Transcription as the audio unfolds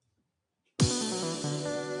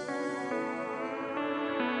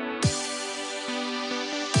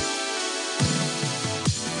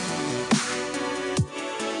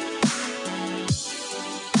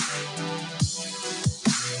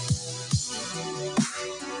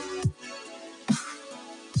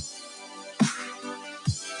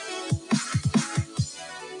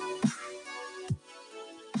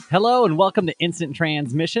Hello and welcome to Instant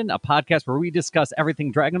Transmission, a podcast where we discuss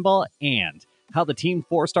everything Dragon Ball and how the Team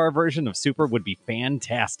 4-star version of Super would be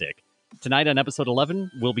fantastic. Tonight on episode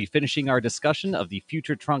 11, we'll be finishing our discussion of the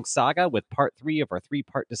Future Trunks saga with part 3 of our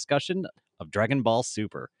 3-part discussion of Dragon Ball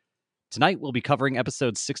Super. Tonight we'll be covering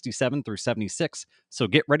episodes 67 through 76, so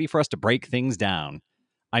get ready for us to break things down.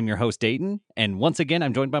 I'm your host Dayton, and once again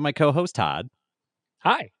I'm joined by my co-host Todd.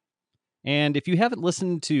 Hi. And if you haven't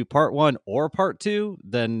listened to part 1 or part 2,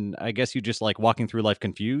 then I guess you just like walking through life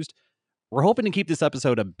confused. We're hoping to keep this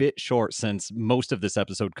episode a bit short since most of this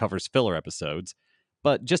episode covers filler episodes.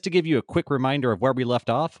 But just to give you a quick reminder of where we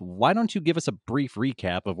left off, why don't you give us a brief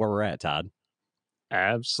recap of where we're at, Todd?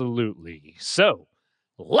 Absolutely. So,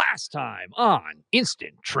 last time on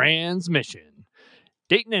Instant Transmission,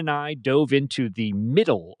 Dayton and I dove into the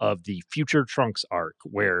middle of the Future Trunks arc,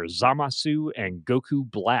 where Zamasu and Goku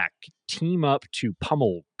Black team up to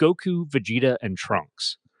pummel Goku, Vegeta, and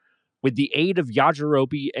Trunks. With the aid of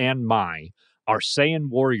Yajirobe and Mai, our Saiyan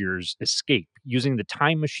warriors escape using the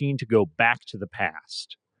time machine to go back to the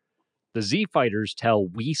past. The Z-Fighters tell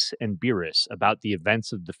Whis and Beerus about the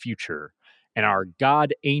events of the future, and our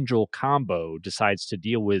God-Angel combo decides to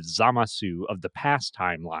deal with Zamasu of the past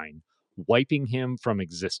timeline, wiping him from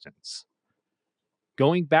existence.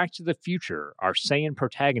 Going back to the future, our Saiyan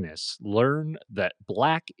protagonists learn that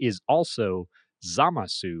Black is also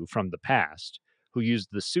Zamasu from the past, who used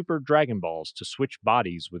the Super Dragon Balls to switch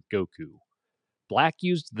bodies with Goku. Black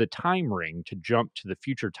used the Time Ring to jump to the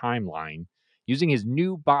future timeline, using his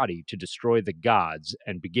new body to destroy the gods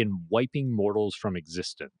and begin wiping mortals from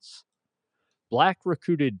existence. Black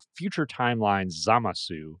recruited future timeline's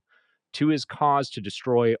Zamasu to his cause to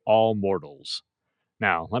destroy all mortals.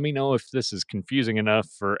 Now, let me know if this is confusing enough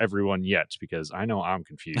for everyone yet, because I know I'm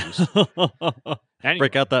confused. Anyway.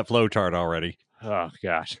 Break out that flowchart already. Oh,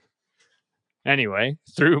 gosh. Anyway,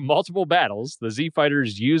 through multiple battles, the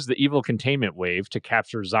Z-Fighters used the evil containment wave to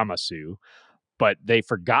capture Zamasu, but they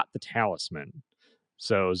forgot the talisman.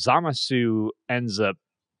 So Zamasu ends up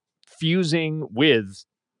fusing with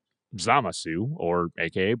Zamasu, or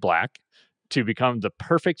aka Black, to become the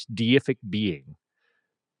perfect deific being.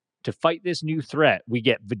 To fight this new threat, we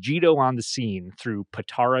get Vegito on the scene through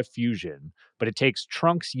Potara fusion, but it takes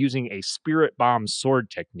Trunks using a Spirit Bomb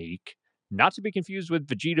sword technique, not to be confused with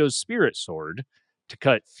Vegito's Spirit Sword, to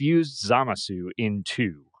cut fused Zamasu in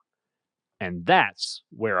two. And that's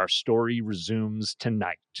where our story resumes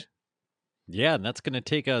tonight. Yeah, and that's going to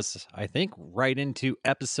take us, I think, right into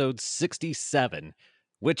episode 67,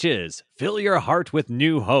 which is Fill Your Heart with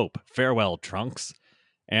New Hope. Farewell, Trunks.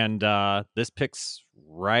 And this picks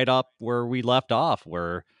right up where we left off,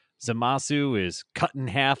 where Zamasu is cut in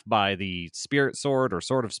half by the Spirit Sword or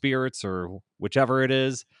Sword of Spirits or whichever it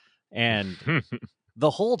is. And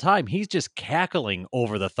the whole time he's just cackling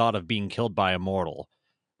over the thought of being killed by a mortal.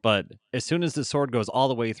 But as soon as the sword goes all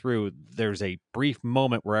the way through, there's a brief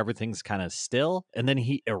moment where everything's kind of still, and then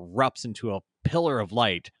he erupts into a pillar of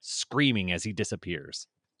light, screaming as he disappears.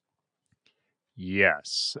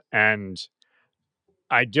 Yes, and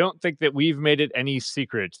I don't think that we've made it any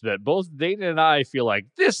secret that both Dayton and I feel like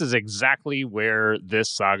this is exactly where this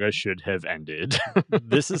saga should have ended.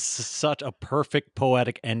 This is such a perfect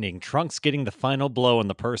poetic ending. Trunks getting the final blow on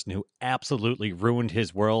the person who absolutely ruined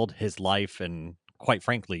his world, his life, and quite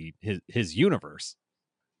frankly, his universe.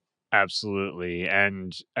 Absolutely.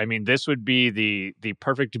 And I mean, this would be the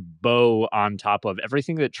perfect bow on top of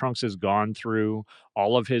everything that Trunks has gone through,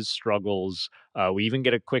 all of his struggles. We even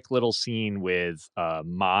get a quick little scene with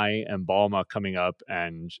Mai and Bulma coming up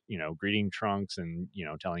and, greeting Trunks and,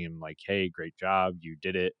 telling him like, hey, great job. You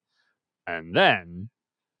did it. And then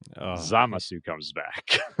Zamasu comes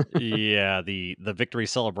back. Yeah, the victory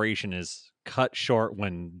celebration is cut short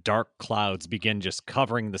when dark clouds begin just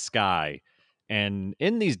covering the sky. And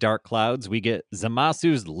in these dark clouds, we get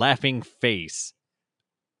Zamasu's laughing face.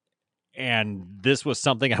 And this was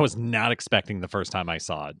something I was not expecting the first time I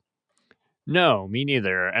saw it. No, me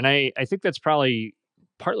neither. And I think that's probably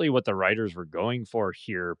partly what the writers were going for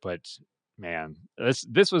here. But man,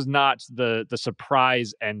 this was not the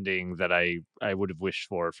surprise ending that I would have wished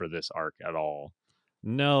for this arc at all.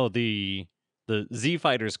 No, the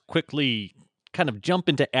Z-Fighters quickly kind of jump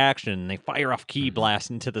into action. They fire off ki blasts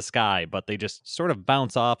into the sky, but they just sort of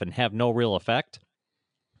bounce off and have no real effect.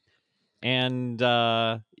 And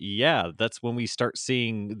that's when we start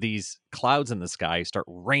seeing these clouds in the sky start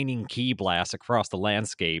raining ki blasts across the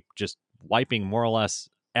landscape, just wiping more or less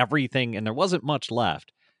everything. And there wasn't much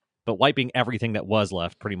left, but wiping everything that was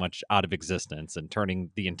left pretty much out of existence and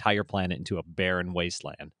turning the entire planet into a barren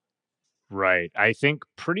wasteland. Right. I think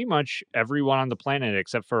pretty much everyone on the planet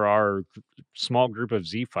except for our small group of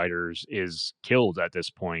Z fighters is killed at this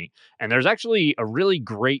point. And there's actually a really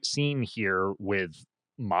great scene here with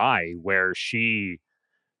Mai where she's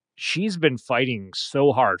been fighting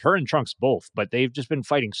so hard, her and Trunks both, but they've just been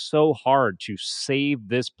fighting so hard to save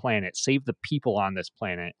this planet, save the people on this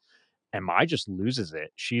planet, and Mai just loses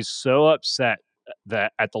it. She's so upset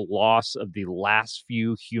that at the loss of the last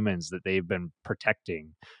few humans that they've been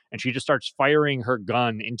protecting, and she just starts firing her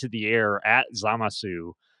gun into the air at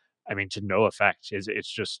Zamasu. I mean, to no effect.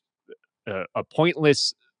 It's just a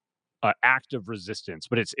pointless act of resistance,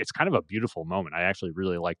 but it's kind of a beautiful moment. I actually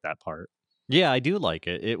really like that part. Yeah, I do like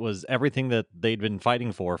it. It was everything that they'd been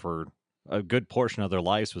fighting for a good portion of their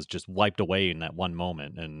lives was just wiped away in that one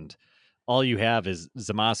moment. And all you have is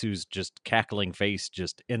Zamasu's just cackling face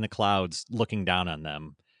just in the clouds looking down on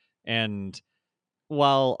them. And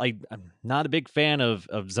while I'm not a big fan of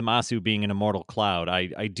Zamasu being an immortal cloud,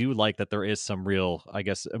 I do like that there is some real, I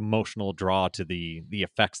guess, emotional draw to the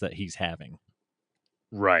effects that he's having.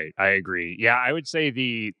 Right, I agree. Yeah, I would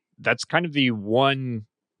say that's kind of the one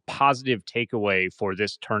positive takeaway for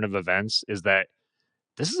this turn of events is that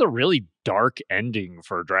this is a really dark ending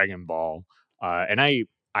for Dragon Ball, and I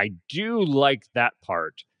do like that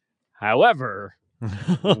part. However,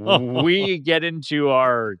 we get into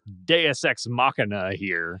our Deus Ex Machina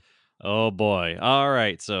here. Oh boy. All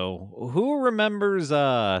right. So, who remembers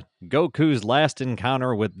Goku's last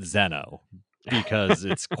encounter with Zeno? Because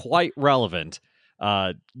it's quite relevant.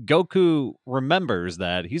 Goku remembers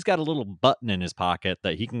that he's got a little button in his pocket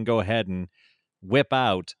that he can go ahead and whip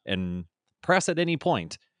out and press at any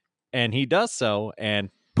point. And he does so, and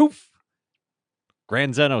poof,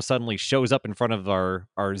 Grand Zeno suddenly shows up in front of our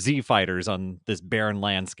Z fighters on this barren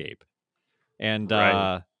landscape. And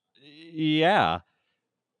Right, yeah,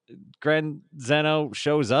 Grand Zeno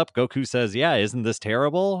shows up. Goku says, "Yeah, isn't this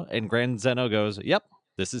terrible?" And Grand Zeno goes, "Yep,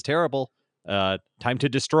 this is terrible. Time to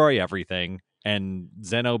destroy everything." And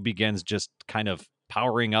Zeno begins just kind of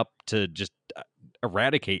powering up to just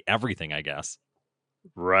eradicate everything, I guess.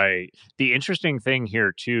 right. The interesting thing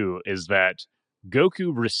here too is that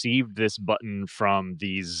Goku received this button from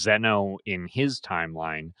the Zeno in his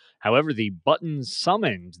timeline. However, the button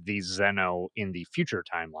summoned the Zeno in the future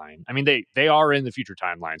timeline. I mean, they are in the future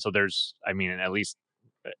timeline, so there's, I mean, at least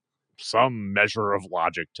uh, some measure of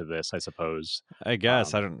logic to this, I suppose. I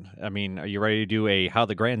guess Um, I don't. I mean, are you ready to do a how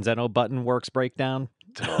the Grand Zeno button works breakdown?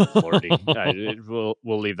 oh lordy,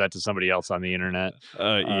 we'll leave that to somebody else on the internet.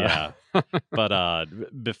 Uh, Yeah. But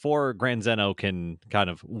before Grand Zeno can kind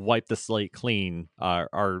of wipe the slate clean,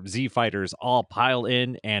 our Z fighters all pile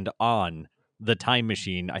in and on the time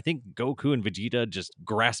machine. I think Goku and Vegeta just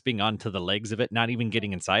grasping onto the legs of it, not even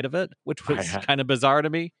getting inside of it, which was I kind of bizarre to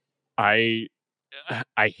me. I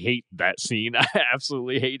I hate that scene. I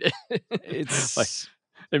absolutely hate it. Like, It's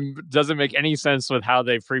it doesn't make any sense with how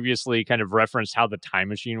they previously kind of referenced how the time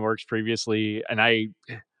machine works previously. And I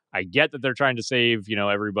get that they're trying to save,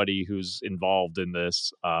 everybody who's involved in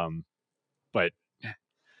this. But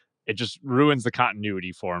it just ruins the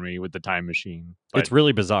continuity for me with the time machine. But it's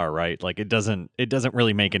really bizarre, right? Like it doesn't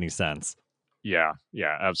really make any sense. yeah,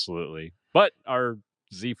 yeah, absolutely. But our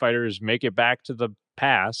Z fighters make it back to the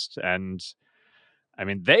past, and I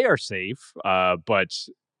mean, they are safe, but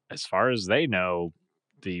as far as they know,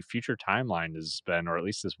 the future timeline has been, or at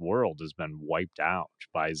least this world has been wiped out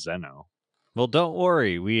by Zeno. Well, don't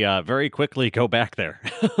worry, we very quickly go back there.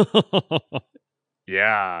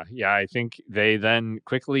 Yeah, yeah. I think they then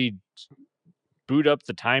quickly boot up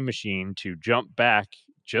the time machine to jump back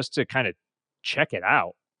just to kind of check it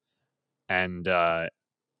out. And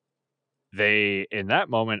they, in that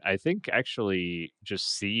moment, I think actually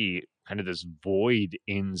just see kind of this void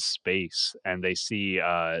in space, and they see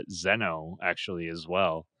Zeno actually as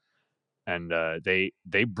well, and they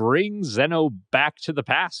bring Zeno back to the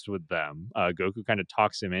past with them. Goku kind of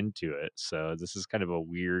talks him into it, so this is kind of a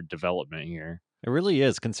weird development here. It really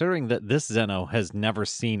is, considering that this Zeno has never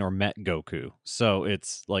seen or met Goku. So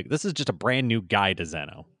it's like this is just a brand new guy to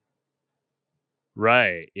Zeno.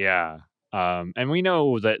 Right? Yeah. And we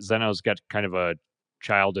know that Zeno's got kind of a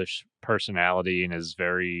childish personality and is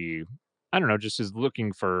very, I don't know, just is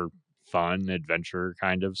looking for fun, adventure,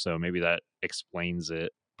 kind of. So maybe that explains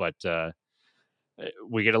it. But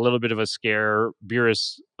we get a little bit of a scare.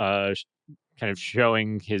 Beerus kind of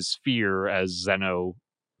showing his fear as Zeno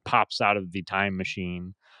pops out of the time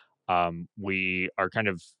machine. We are kind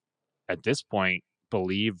of at this point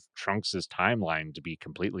believe Trunks' timeline to be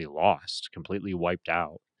completely lost, completely wiped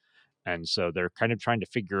out. And so they're kind of trying to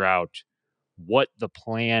figure out what the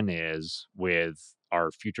plan is with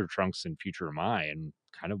our future Trunks and future Mai and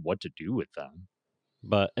kind of what to do with them.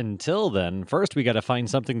 But until then, first we got to find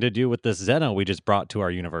something to do with this Zeno we just brought to our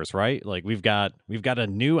universe, right? Like we've got a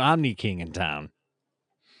new Omni King in town.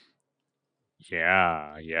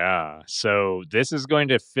 Yeah. So this is going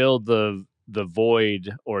to fill the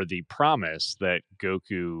void or the promise that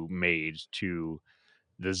Goku made to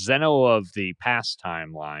the Zeno of the past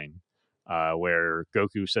timeline, where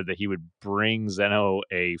Goku said that he would bring Zeno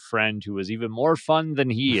a friend who was even more fun than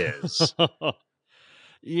he is.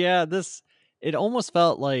 Yeah, it almost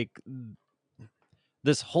felt like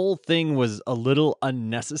this whole thing was a little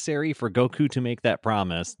unnecessary for Goku to make that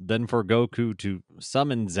promise, then for Goku to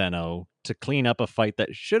summon Zeno to clean up a fight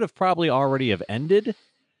that should have probably already have ended.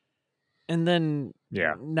 And then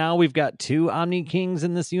now we've got two Omni Kings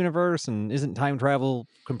in this universe, and isn't time travel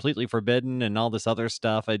completely forbidden and all this other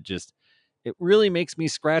stuff? It really makes me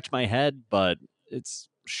scratch my head, but it's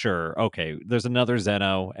sure. Okay, there's another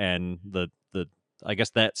Zeno, and the I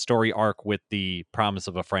guess that story arc with the promise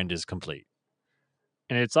of a friend is complete.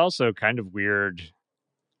 And it's also kind of weird.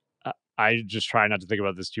 I just try not to think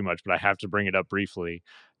about this too much, but I have to bring it up briefly.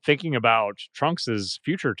 Thinking about Trunks's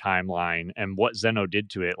future timeline and what Zeno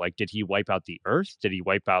did to it, like, did he wipe out the Earth? Did he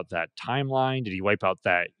wipe out that timeline? Did he wipe out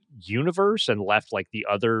that universe and left like the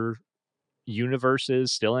other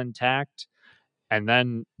universes still intact? And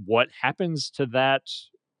then what happens to that?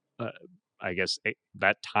 Uh, I guess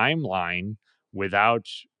that timeline without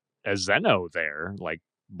a Zeno there. Like,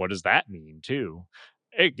 what does that mean too?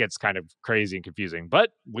 It gets kind of crazy and confusing,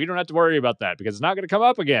 but we don't have to worry about that because it's not going to come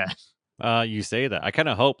up again. You say that. I kind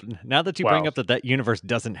of hope now that you bring up that universe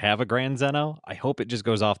doesn't have a Grand Zeno, I hope it just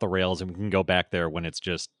goes off the rails and we can go back there when it's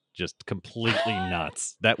just completely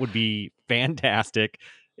nuts. That would be fantastic.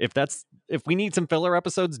 If we need some filler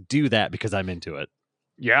episodes, do that because I'm into it.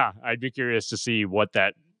 Yeah, I'd be curious to see what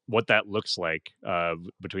that looks like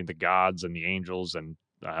between the gods and the angels and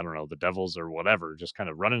I don't know, the devils or whatever, just kind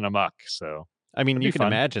of running amok. So I mean, you can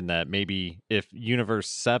imagine that maybe if Universe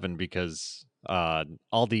 7, because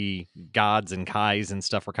all the gods and Kais and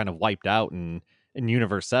stuff were kind of wiped out in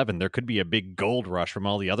Universe 7, there could be a big gold rush from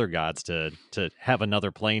all the other gods to have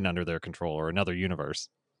another plane under their control or another universe.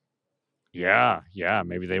 Yeah,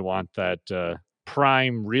 maybe they want that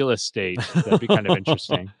prime real estate. That'd be kind of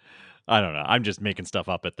interesting. I don't know. I'm just making stuff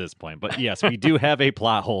up at this point. But yes, we do have a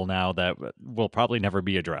plot hole now that will probably never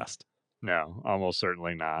be addressed. No, almost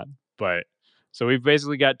certainly not. But so we've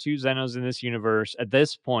basically got two Zenos in this universe. At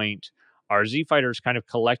this point, our Z Fighters kind of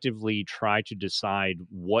collectively try to decide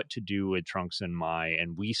what to do with Trunks and Mai,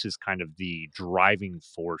 and Whis is kind of the driving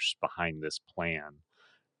force behind this plan.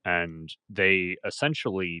 And they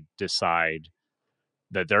essentially decide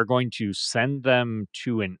that they're going to send them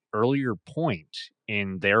to an earlier point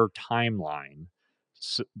in their timeline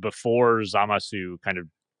before Zamasu kind of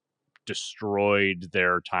destroyed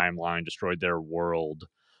their timeline, destroyed their world.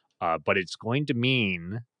 But it's going to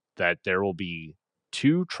mean that there will be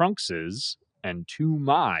two Trunkses and two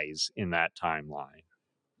Mais in that timeline.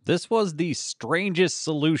 This was the strangest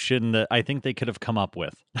solution that I think they could have come up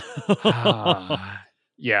with.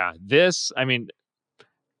 Yeah, this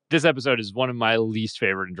episode is one of my least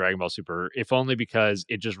favorite in Dragon Ball Super, if only because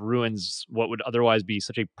it just ruins what would otherwise be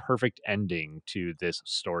such a perfect ending to this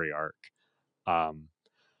story arc.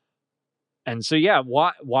 And so, yeah,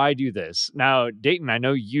 why do this? Now, Dayton, I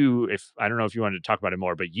know I don't know if you wanted to talk about it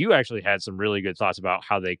more, but you actually had some really good thoughts about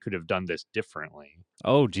how they could have done this differently.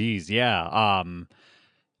 Oh, geez. Yeah.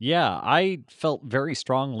 Yeah, I felt very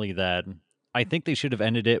strongly that I think they should have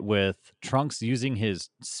ended it with Trunks using his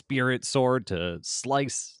spirit sword to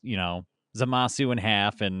slice, Zamasu in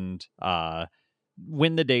half and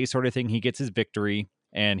win the day sort of thing. He gets his victory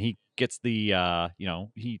and he gets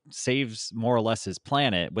he saves more or less his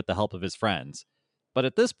planet with the help of his friends. But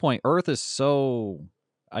at this point, Earth is so,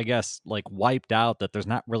 I guess, like wiped out that there's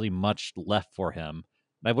not really much left for him.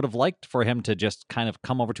 I would have liked for him to just kind of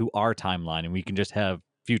come over to our timeline and we can just have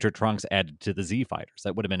future Trunks added to the Z Fighters.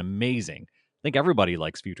 That would have been amazing. I think everybody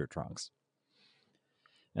likes future Trunks.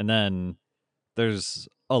 And then there's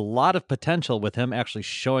a lot of potential with him actually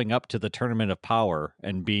showing up to the Tournament of Power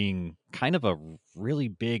and being kind of a really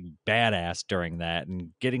big badass during that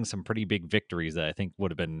and getting some pretty big victories that I think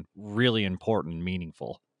would have been really important and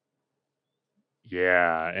meaningful.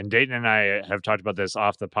 Yeah, and Dayton and I have talked about this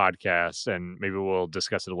off the podcast, and maybe we'll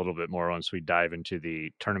discuss it a little bit more once we dive into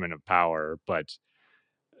the Tournament of Power. But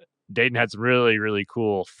Dayton had some really, really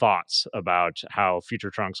cool thoughts about how Future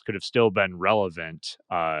Trunks could have still been relevant,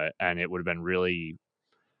 and it would have been really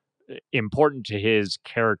important to his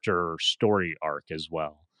character story arc as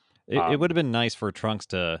well. It would have been nice for Trunks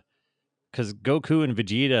to because Goku and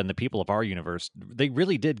Vegeta and the people of our universe, they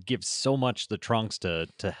really did give so much to Trunks to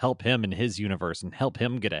help him in his universe and help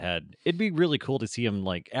him get ahead. It'd be really cool to see him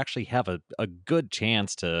like actually have a good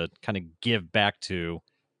chance to kind of give back to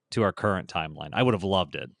our current timeline. I would have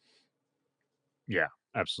loved it. Yeah,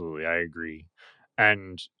 absolutely. I agree.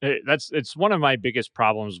 And it's one of my biggest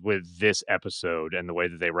problems with this episode and the way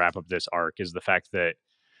that they wrap up this arc is the fact that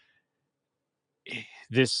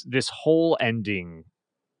this whole ending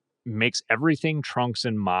makes everything Trunks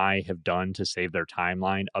and Mai have done to save their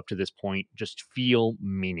timeline up to this point just feel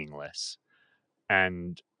meaningless.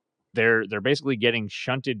 And they're basically getting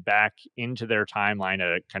shunted back into their timeline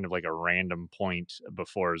at a kind of like a random point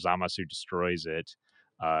before Zamasu destroys it.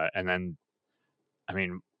 And then I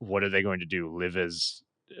mean, what are they going to do? Live as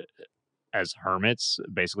hermits,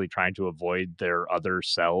 basically trying to avoid their other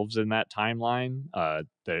selves in that timeline?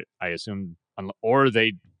 That I assume, or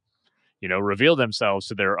they, reveal themselves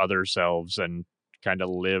to their other selves and kind of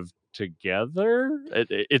live together.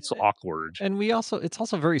 It's awkward, And it's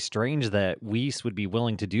also very strange that Whis would be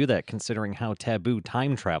willing to do that considering how taboo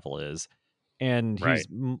time travel is. And right? he's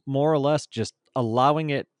more or less just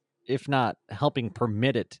allowing it, if not helping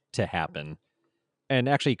permit it to happen, and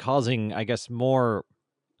actually causing, I guess, more.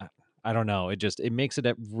 I don't know. It makes it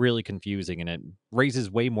really confusing, and it raises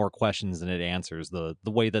way more questions than it answers. The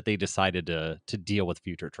way that they decided to deal with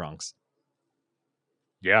future Trunks.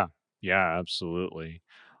 Yeah, yeah, absolutely.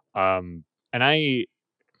 And I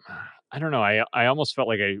don't know. I almost felt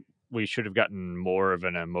like we should have gotten more of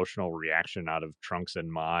an emotional reaction out of Trunks and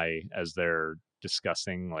Mai as they're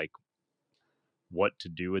discussing like what to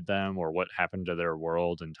do with them or what happened to their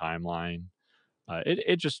world and timeline.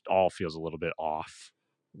 It just all feels a little bit off.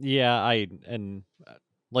 Yeah,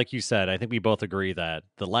 like you said, I think we both agree that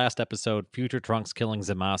the last episode, Future Trunks killing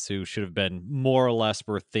Zamasu, should have been more or less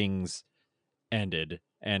where things ended.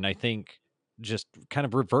 And I think just kind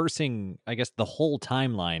of reversing, I guess, the whole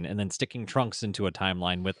timeline and then sticking Trunks into a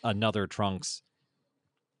timeline with another Trunks.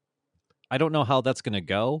 I don't know how that's going to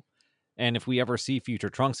go. And if we ever see future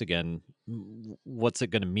Trunks again, what's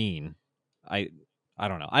it going to mean? I I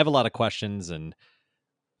don't know. I have a lot of questions, and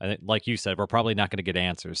I think, like you said, we're probably not going to get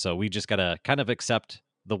answers. So we just got to kind of accept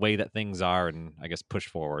the way that things are, and I guess push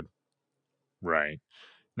forward. Right.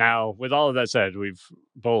 Now, with all of that said, we've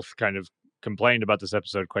both kind of complained about this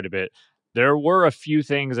episode quite a bit. There were a few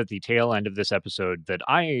things at the tail end of this episode that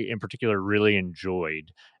I, in particular, really enjoyed,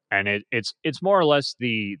 and it's more or less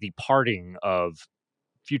the parting of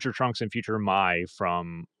future Trunks and future Mai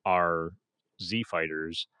from our Z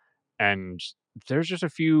fighters, and there's just a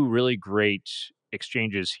few really great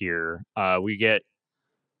exchanges here. We get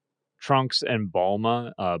Trunks and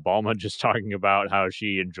Balma. Balma just talking about how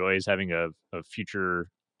she enjoys having a future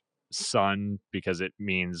son because it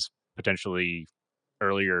means potentially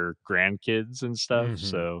earlier grandkids and stuff. Hmm.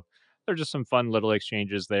 So there's just some fun little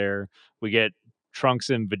exchanges there. We get Trunks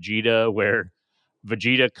and Vegeta where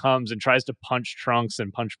Vegeta comes and tries to punch Trunks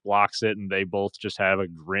and Punch blocks it, and they both just have a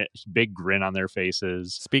big grin on their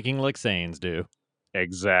faces. Speaking like Saiyans do.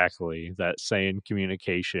 Exactly, that Saiyan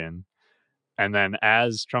communication. And then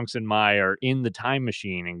as Trunks and Mai are in the time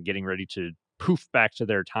machine and getting ready to poof back to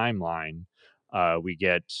their timeline, we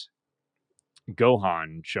get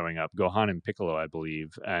Gohan showing up, Gohan and Piccolo, I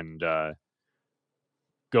believe, and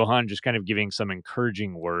Gohan just kind of giving some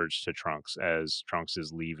encouraging words to Trunks as Trunks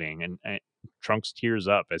is leaving, and Trunks tears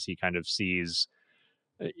up as he kind of sees.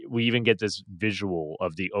 We even get this visual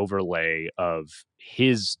of the overlay of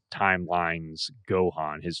his timeline's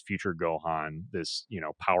Gohan, his future Gohan, this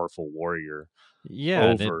powerful warrior Yeah,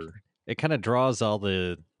 and over. it kind of draws all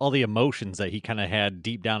the emotions that he kind of had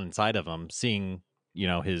deep down inside of him, seeing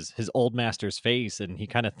his old master's face, and he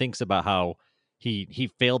kind of thinks about how he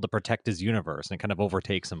failed to protect his universe, and it kind of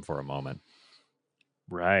overtakes him for a moment.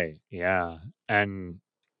 Right, yeah, and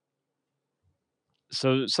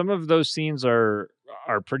so some of those scenes are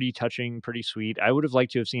pretty touching, pretty sweet. I would have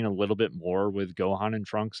liked to have seen a little bit more with Gohan and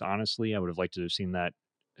Trunks. Honestly, I would have liked to have seen that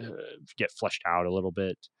uh, get fleshed out a little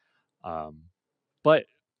bit. Um, but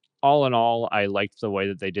all in all, I liked the way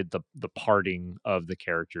that they did the parting of the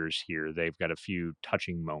characters here. They've got a few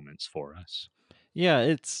touching moments for us. Yeah,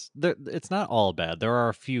 it's not all bad. There are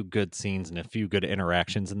a few good scenes and a few good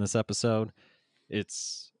interactions in this episode.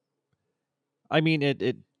 It's I mean,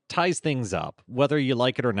 it ties things up. Whether you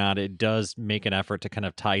like it or not, it does make an effort to kind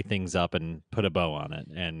of tie things up and put a bow on it.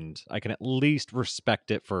 And I can at least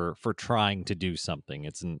respect it for trying to do something.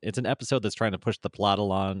 It's an episode that's trying to push the plot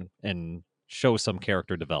along and show some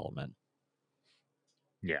character development.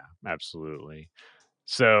 Yeah, absolutely.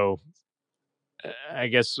 So I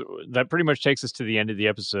guess that pretty much takes us to the end of the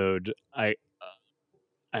episode.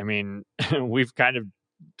 I mean, we've kind of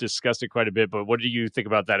discussed it quite a bit, but what do you think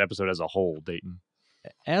about that episode as a whole, Dayton?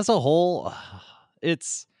 As a whole,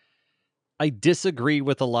 it's I disagree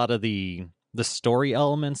with a lot of the story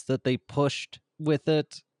elements that they pushed with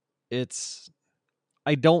it. It's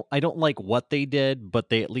I don't like what they did, but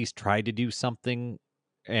they at least tried to do something.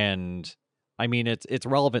 And I mean, it's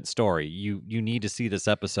relevant story. You need to see this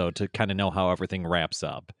episode to kind of know how everything wraps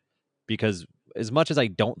up. Because as much as I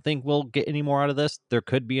don't think we'll get any more out of this, there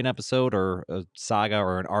could be an episode or a saga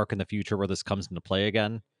or an arc in the future where this comes into play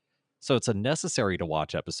again. So it's a necessary to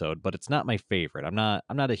watch episode, but it's not my favorite. I'm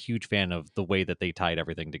not a huge fan of the way that they tied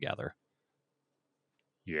everything together.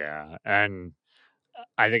 Yeah, and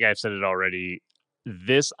I think I've said it already.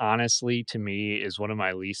 This honestly to me is one of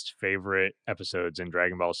my least favorite episodes in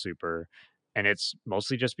Dragon Ball Super, and it's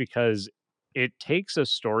mostly just because it takes a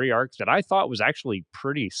story arc that I thought was actually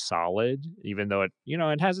pretty solid, even though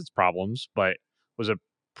it has its problems, but was a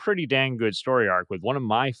pretty dang good story arc with one of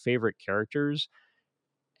my favorite characters,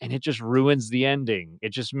 and it just ruins the ending. It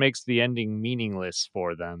just makes the ending meaningless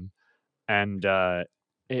for them. And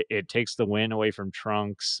it takes the win away from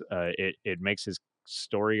Trunks. It makes his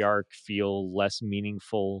story arc feel less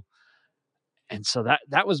meaningful, and so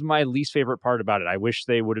that was my least favorite part about it. I wish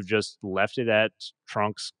they would have just left it at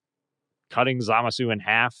Trunks cutting Zamasu in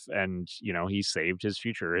half, and he saved his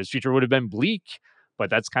future. His future would have been bleak, but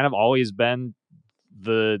that's kind of always been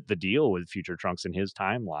the deal with future Trunks in his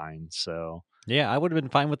timeline. So Yeah, I would have been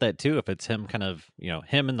fine with that too if it's him kind of,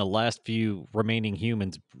 him and the last few remaining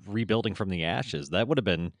humans rebuilding from the ashes. That would have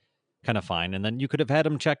been kind of fine. And then you could have had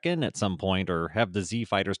him check in at some point or have the Z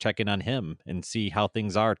fighters check in on him and see how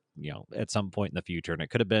things are, at some point in the future. And it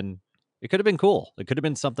could have been cool. It could have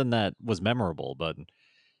been something that was memorable, but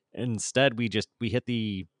instead we hit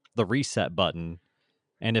the reset button.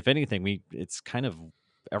 And if anything, it's kind of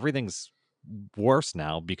everything's worse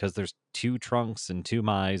now because there's two Trunks and two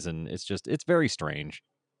Mais, and it's very strange.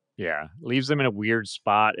 yeah, leaves them in a weird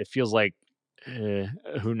spot. It feels like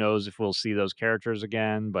who knows if we'll see those characters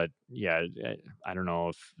again, but yeah, I don't know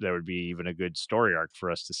if there would be even a good story arc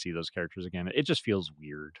for us to see those characters again. It just feels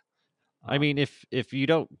weird. I Um, mean, if you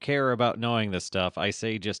don't care about knowing this stuff, I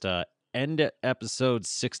say just end at episode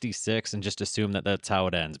 66 and just assume that that's how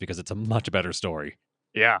it ends because it's a much better story.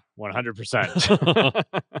 yeah, 100%.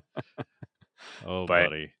 Oh, But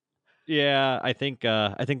buddy. Yeah, I think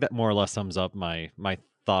that more or less sums up my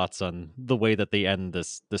thoughts on the way that they end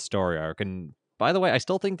this story arc. And by the way, I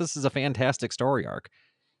still think this is a fantastic story arc.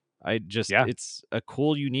 yeah, It's a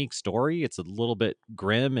cool, unique story. It's a little bit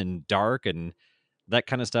grim and dark, and that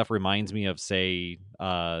kind of stuff reminds me of, say,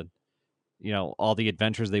 all the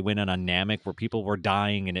adventures they went on Namek where people were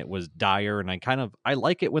dying and it was dire. And I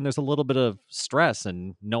like it when there's a little bit of stress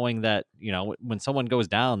and knowing that, when someone goes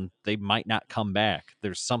down, they might not come back.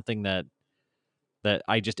 There's something that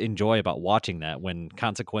I just enjoy about watching that when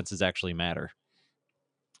consequences actually matter.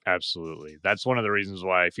 absolutely. That's one of the reasons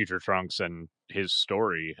why Future Trunks and his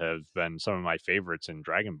story have been some of my favorites in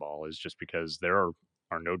Dragon Ball, is just because there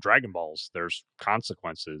are no Dragon Balls. There's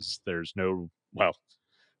consequences. There's no, well,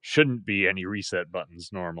 shouldn't be any reset buttons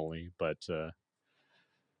normally, but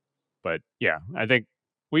yeah, I think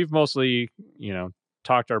we've mostly,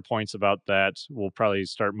 talked our points about that. We'll probably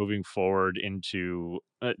start moving forward into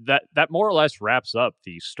that more or less wraps up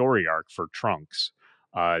the story arc for Trunks.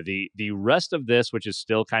 The rest of this, which is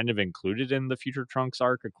still kind of included in the Future Trunks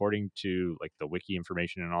arc, according to like the wiki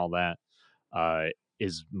information and all that, uh,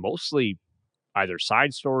 is mostly either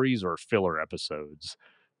side stories or filler episodes.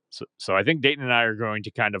 So I think Dayton and I are going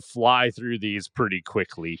to kind of fly through these pretty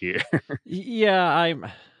quickly here. Yeah,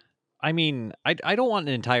 I don't want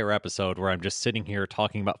an entire episode where I'm just sitting here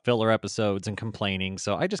talking about filler episodes and complaining.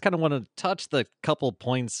 So I just kind of want to touch the couple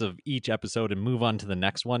points of each episode and move on to the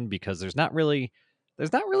next one because there's not really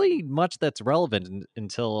much that's relevant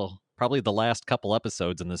until probably the last couple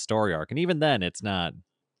episodes in the story arc. And even then it's not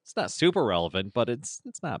super relevant, but it's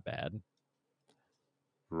not bad.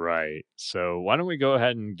 Right. So why don't we go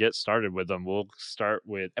ahead and get started with them? We'll start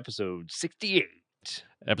with episode 68.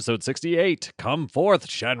 Episode 68, Come Forth,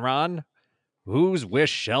 Shenron, whose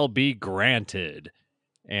wish shall be granted.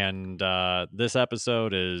 And this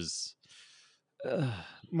episode is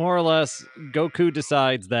more or less Goku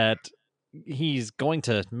decides that he's going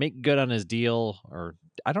to make good on his deal, or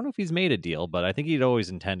I don't know if he's made a deal, but I think he'd always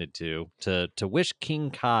intended to wish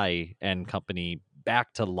King Kai and company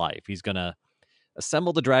back to life. He's going to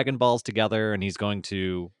assemble the Dragon Balls together and he's going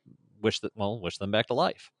to wish them back to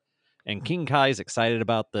life. And King Kai is excited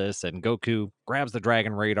about this, and Goku grabs the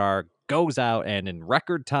Dragon Radar, goes out, and in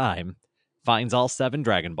record time finds all 7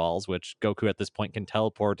 Dragon Balls, which Goku at this point can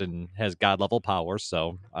teleport and has god level powers.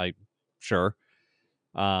 So sure.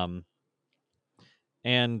 Um,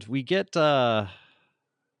 and we get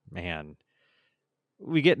man,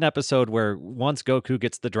 we get an episode where once Goku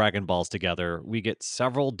gets the Dragon Balls together, we get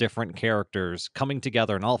several different characters coming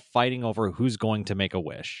together and all fighting over who's going to make a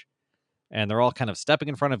wish. And they're all kind of stepping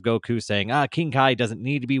in front of Goku saying, King Kai doesn't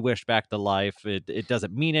need to be wished back to life. It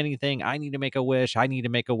doesn't mean anything. I need to make a wish. I need to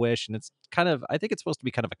make a wish. And it's kind of, I think it's supposed to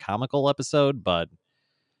be kind of a comical episode, but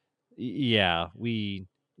yeah, we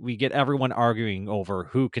get everyone arguing over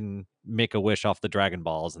who can make a wish off the Dragon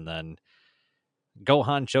Balls. And then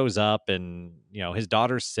Gohan shows up and, his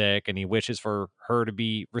daughter's sick and he wishes for her to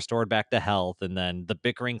be restored back to health. And then the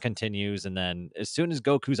bickering continues. And then as soon as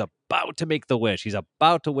Goku's about to make the wish, he's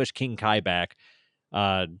about to wish King Kai back.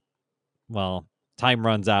 Well, time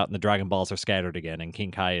runs out and the Dragon Balls are scattered again. And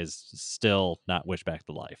King Kai is still not wished back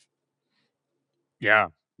to life. Yeah.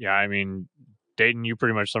 Yeah. I mean, Dayton, you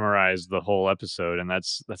pretty much summarized the whole episode, and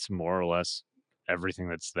that's more or less everything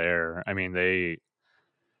that's there. I mean,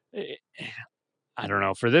 I don't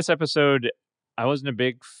know. For this episode, I wasn't a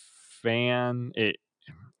big fan.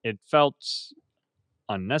 It felt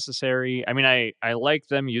unnecessary. I mean, I like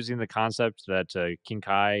them using the concept that King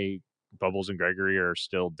Kai, Bubbles, and Gregory are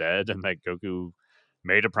still dead, and that Goku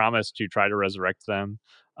made a promise to try to resurrect them.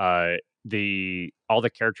 All the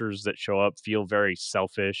characters that show up feel very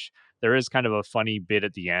selfish. There is kind of a funny bit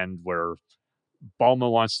at the end where Bulma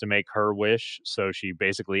wants to make her wish, so she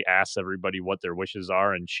basically asks everybody what their wishes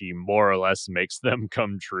are, and she more or less makes them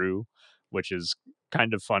come true, which is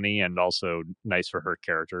kind of funny and also nice for her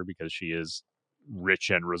character because she is rich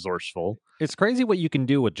and resourceful. It's crazy what you can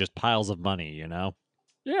do with just piles of money,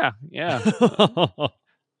 Yeah, yeah.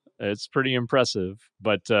 It's pretty impressive.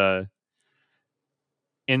 But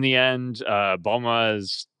in the end,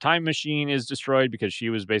 Bulma's time machine is destroyed because she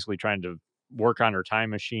was basically trying to work on her time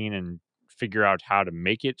machine and figure out how to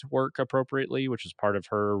make it work appropriately, which is part of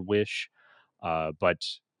her wish. But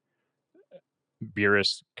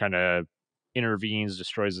Beerus kind of intervenes,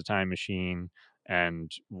 destroys the time machine,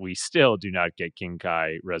 and we still do not get King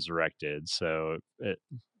Kai resurrected. So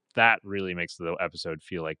that really makes the episode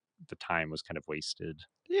feel like the time was kind of wasted.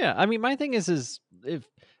 Yeah, I mean, my thing is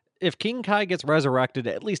if King Kai gets resurrected,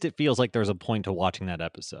 at least it feels like there's a point to watching that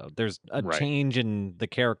episode. There's a Right. change in the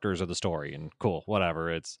characters of the story, and cool,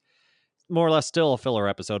 whatever. It's more or less still a filler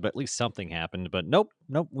episode, but at least something happened. But nope,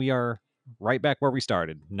 we are right back where we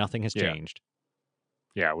started. Nothing has changed.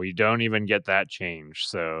 Yeah, we don't even get that change.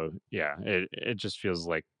 So yeah, it just feels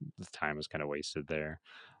like the time was kind of wasted there.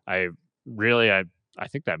 I really I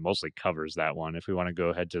think that mostly covers that one. If we want to go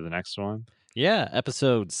ahead to the next one. Yeah,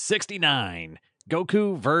 episode 69.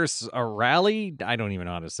 Goku versus a rally. I don't even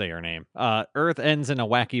know how to say her name. Earth ends in a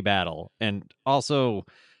wacky battle. And also,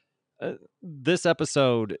 this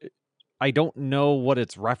episode, I don't know what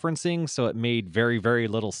it's referencing, so it made very, very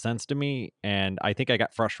little sense to me. And I think I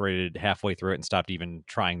got frustrated halfway through it and stopped even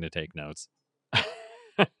trying to take notes.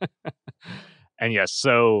 And yes,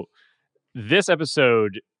 so this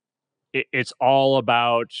episode, it's all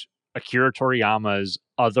about Akira Toriyama's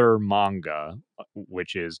other manga,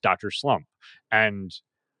 which is Dr. Slump. And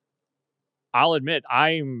I'll admit,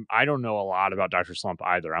 I don't know a lot about Dr. Slump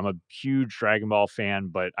either. I'm a huge Dragon Ball fan,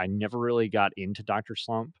 but I never really got into Dr.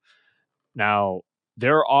 Slump. Now,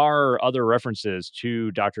 there are other references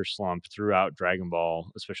to Dr. Slump throughout Dragon Ball,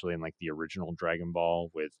 especially in like the original Dragon Ball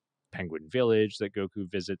with Penguin Village that Goku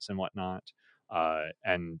visits and whatnot.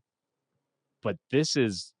 But this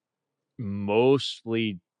is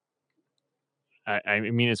mostly, I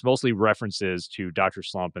mean, it's mostly references to Dr.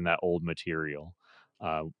 Slump and that old material.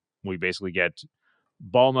 Uh, we basically get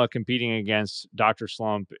Bulma competing against Dr.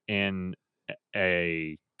 Slump in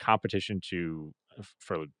a competition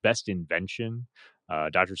for best invention.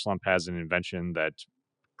 Dr. Slump has an invention that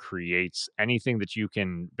creates anything that you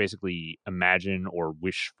can basically imagine or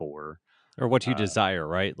wish for. Or what you desire,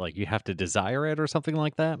 right? Like you have to desire it or something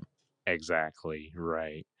like that. Exactly,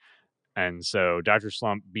 right. And so Dr.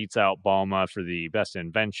 Slump beats out Bulma for the best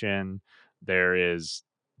invention. There is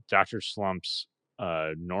Dr. Slump's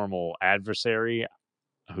normal adversary,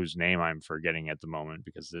 whose name I'm forgetting at the moment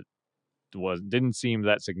because it didn't seem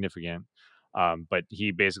that significant. But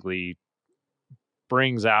he basically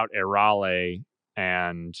brings out Erale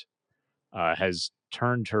and has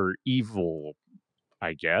turned her evil,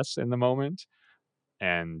 I guess, in the moment.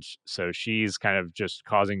 And so she's kind of just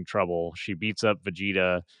causing trouble. She beats up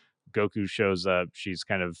Vegeta. Goku shows up. She's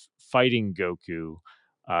kind of fighting Goku.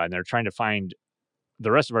 And they're trying to find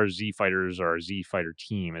the rest of our Z fighters, or our Z fighter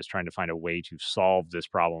team, is trying to find a way to solve this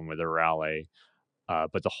problem with Erale.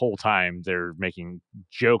 But the whole time they're making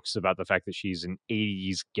jokes about the fact that she's an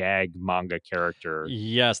 80s gag manga character.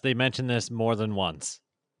 Yes, they mentioned this more than once.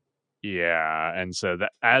 Yeah, and so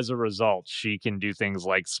that as a result, she can do things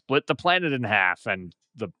like split the planet in half, and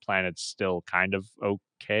the planet's still kind of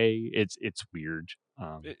okay. It's weird.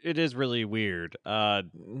 It is really weird.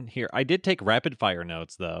 Here, I did take rapid fire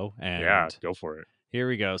notes though, Yeah, and go for it. here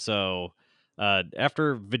we go. So,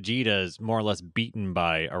 after Vegeta is more or less beaten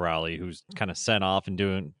by Arali, who's kind of sent off and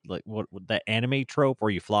doing like what that anime trope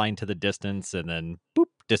where you fly into the distance and then boop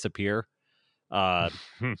disappear. Now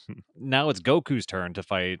it's Goku's turn to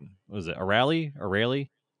fight. What was it Arali?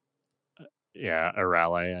 Yeah,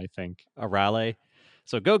 Arale, I think. Arale.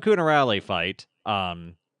 So Goku and Arale fight.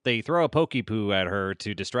 They throw a Pokepoo at her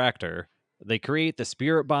to distract her. They create the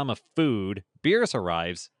spirit bomb of food. Beerus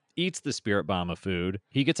arrives, eats the spirit bomb of food.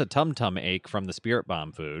 He gets a tum-tum ache from the spirit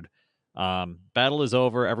bomb food. Battle is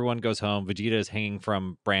over. Everyone goes home. Vegeta is hanging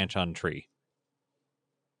from branch on tree.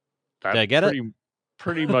 That Did I get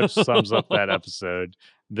pretty much sums up that episode.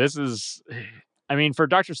 This is, I mean, for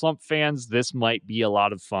Dr. Slump fans, this might be a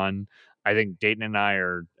lot of fun. I think Dayton and I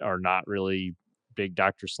are not really big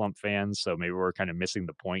Dr. Slump fans, so maybe we're kind of missing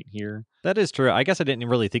the point here. That is true. I guess I didn't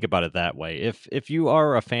really think about it that way. If you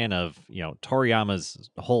are a fan of, Toriyama's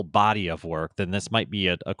whole body of work, then this might be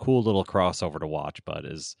a cool little crossover to watch. But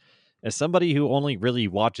as somebody who only really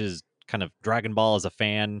watches kind of Dragon Ball as a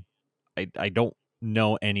fan, I don't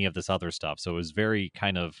know any of this other stuff. So it was very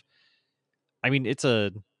kind of, I mean, it's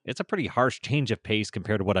a pretty harsh change of pace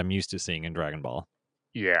compared to what I'm used to seeing in Dragon Ball.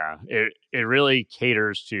 Yeah, it really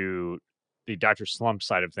caters to the Dr. Slump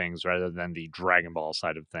side of things rather than the Dragon Ball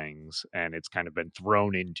side of things, and it's kind of been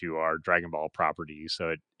thrown into our Dragon Ball property, so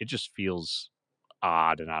it just feels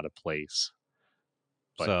odd and out of place.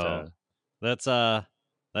 But So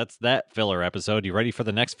that's that filler episode. You ready for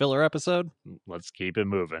the next filler episode? let's keep it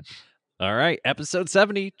moving. All right, episode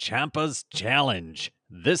 70, Champa's Challenge.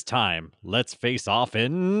 This time, let's face off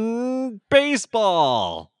in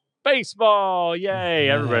baseball. Baseball, yay!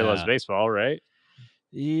 Everybody loves Yeah. baseball, right?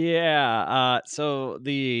 Yeah. So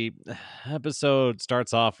the episode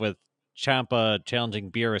starts off with Champa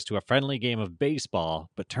challenging Beerus to a friendly game of baseball,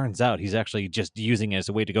 but turns out he's actually just using it as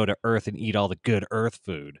a way to go to Earth and eat all the good Earth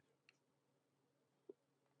food.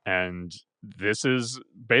 And this is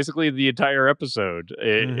basically the entire episode.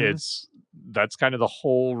 That's kind of the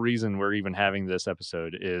whole reason we're even having this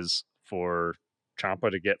episode is for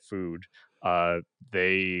Champa to get food.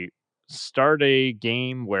 They start a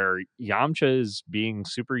game where Yamcha is being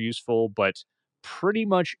super useful, but pretty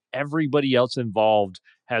much everybody else involved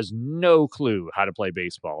has no clue how to play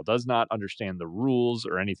baseball, does not understand the rules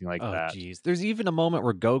or anything like that. Geez. There's even a moment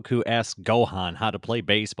where Goku asks Gohan how to play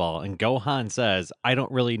baseball, and Gohan says, I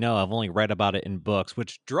don't really know. I've only read about it in books,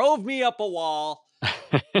 which drove me up a wall.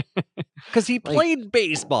 Because he played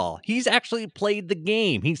baseball. He's actually played the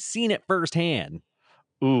game. He's seen it firsthand.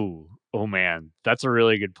 Ooh, oh man, that's a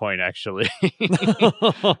really good point, actually.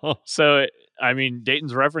 So, I mean,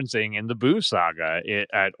 Dayton's referencing in the Boo saga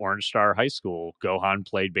at Orange Star High School, Gohan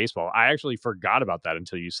played baseball. I actually forgot about that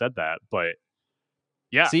until you said that, but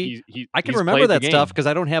yeah, see, I can remember that stuff because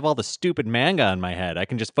I don't have all the stupid manga in my head. I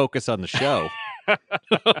can just focus on the show.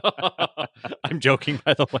 I'm joking,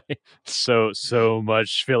 by the way. So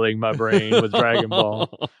much filling my brain with Dragon Ball.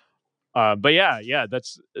 But yeah,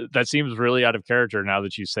 that seems really out of character now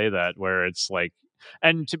that you say that, where it's like,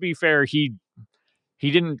 and to be fair, he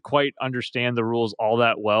didn't quite understand the rules all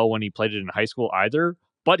that well when he played it in high school either,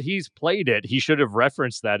 but he's played it. He should have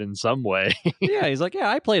referenced that in some way. Yeah, he's like, yeah,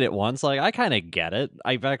 I played it once. Like, I kind of get it.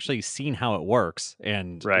 I've actually seen how it works.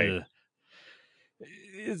 And Right.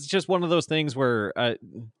 It's just one of those things where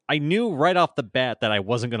I knew right off the bat that I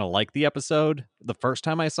wasn't going to like the episode the first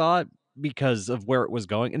time I saw it because of where it was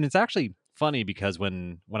going. And it's actually funny because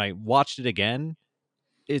when I watched it again,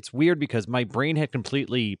 it's weird because my brain had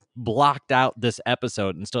completely blocked out this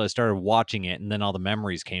episode until I started watching it, and then all the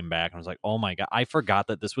memories came back and I was like, oh my god, I forgot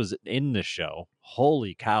that this was in this show.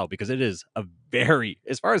 Holy cow, because it is a very,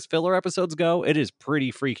 as far as filler episodes go, it is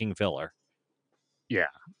pretty freaking filler. Yeah,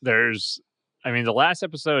 the last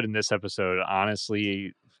episode and this episode,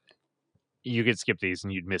 honestly, you could skip these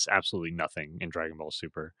and you'd miss absolutely nothing in Dragon Ball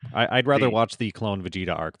Super. I'd rather watch the Clone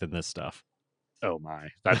Vegeta arc than this stuff. Oh my,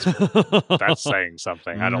 that's saying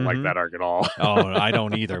something. I don't like that arc at all. Oh, I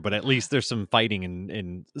don't either, but at least there's some fighting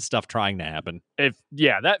and stuff trying to happen.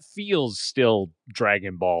 That feels still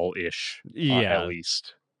Dragon Ball-ish, at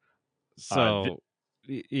least. So,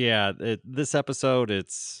 this episode,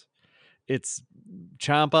 it's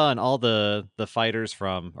Champa and all the fighters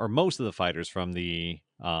from, or most of the fighters from the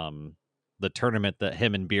the tournament that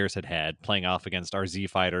him and Beerus had playing off against our Z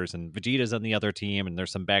fighters, and Vegeta's on the other team, and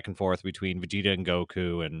there's some back and forth between Vegeta and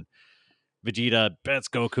Goku, and Vegeta bets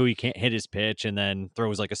Goku he can't hit his pitch, and then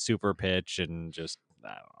throws like a super pitch, and just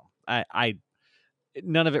I don't know. I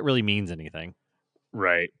none of it really means anything.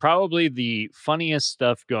 Right. Probably the funniest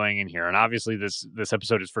stuff going in here, and obviously this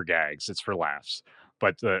episode is for gags, it's for laughs.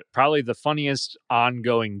 But probably the funniest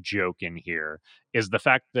ongoing joke in here is the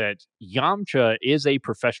fact that Yamcha is a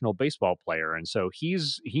professional baseball player, and so he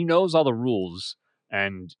knows all the rules,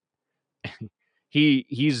 and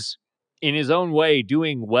he's in his own way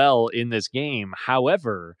doing well in this game.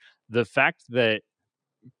 However, the fact that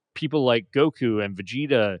people like Goku and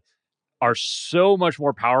Vegeta are so much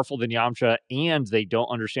more powerful than Yamcha and they don't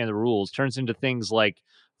understand the rules turns into things like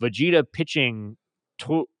Vegeta pitching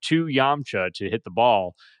to Yamcha to hit the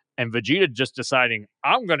ball and Vegeta just deciding,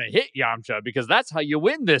 I'm going to hit Yamcha because that's how you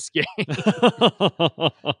win this game.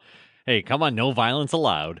 Hey, come on, no violence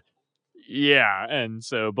allowed. Yeah, and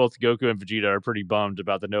so both Goku and Vegeta are pretty bummed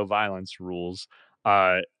about the no violence rules.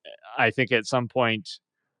 I think at some point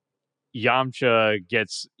Yamcha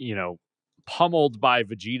gets, pummeled by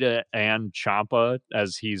Vegeta and Champa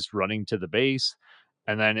as he's running to the base,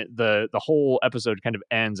 and then the whole episode kind of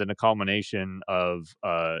ends in a culmination of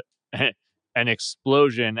an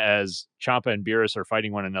explosion as Champa and Beerus are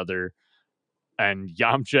fighting one another, and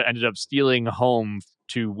Yamcha ended up stealing home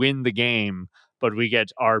to win the game. But we get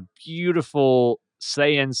our beautiful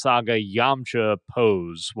Saiyan Saga Yamcha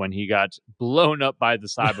pose when he got blown up by the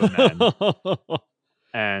Cybermen.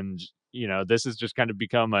 And, this has just kind of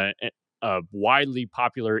become a widely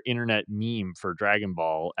popular internet meme for Dragon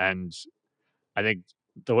Ball. And I think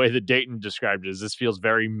the way that Dayton described it is this feels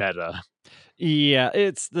very meta. Yeah,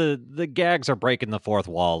 it's the gags are breaking the fourth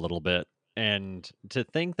wall a little bit. And to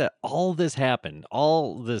think that all this happened,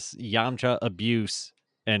 all this Yamcha abuse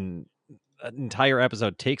and an entire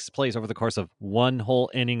episode takes place over the course of one whole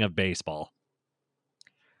inning of baseball.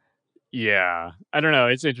 Yeah, I don't know.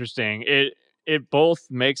 It's interesting. It both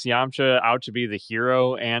makes Yamcha out to be the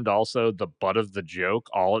hero and also the butt of the joke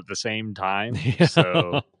all at the same time. Yeah.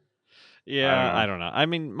 So yeah, I I don't know. I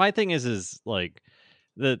mean, my thing is like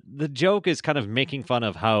the joke is kind of making fun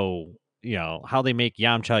of how how they make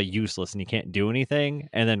Yamcha useless and he can't do anything,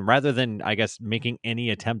 and then rather than I guess making any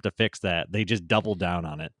attempt to fix that, they just double down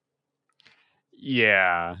on it.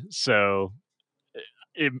 Yeah, so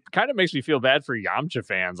it kind of makes me feel bad for Yamcha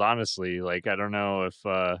fans, honestly. Like, I don't know if,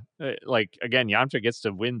 like, again, Yamcha gets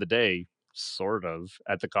to win the day, sort of,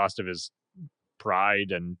 at the cost of his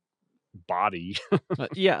pride and body.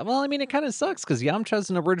 Yeah, well, I mean, it kind of sucks because Yamcha's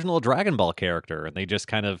an original Dragon Ball character, and they just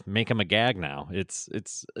kind of make him a gag now. It's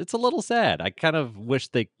a little sad. I kind of wish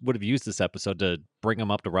they would have used this episode to bring him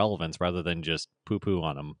up to relevance rather than just poo poo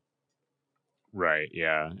on him. Right,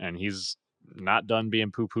 yeah. And he's not done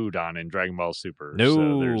being poo pooed on in Dragon Ball Super. No,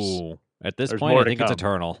 So at this there's point, more I to think it's come.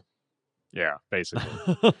 eternal. Yeah, basically.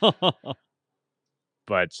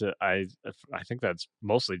 But I think that's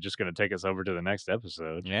mostly just going to take us over to the next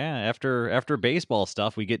episode. Yeah, after baseball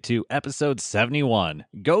stuff, we get to episode 71.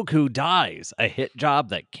 Goku dies, a hit job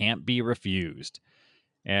that can't be refused.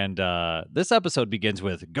 And this episode begins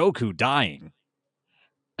with Goku dying.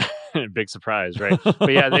 Big surprise, right?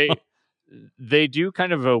 But yeah, they do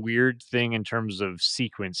kind of a weird thing in terms of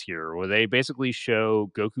sequence here, where they basically show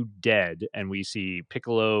Goku dead, and we see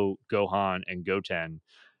Piccolo, Gohan, and Goten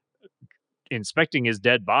inspecting his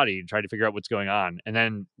dead body and trying to figure out what's going on. And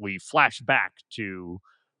then we flash back to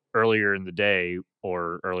earlier in the day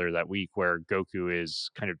or earlier that week where Goku is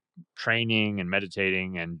kind of training and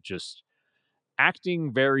meditating and just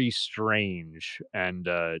acting very strange. And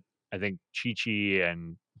I think Chi-Chi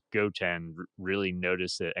and Goten really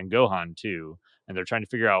notice it, and Gohan too. And they're trying to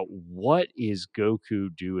figure out, what is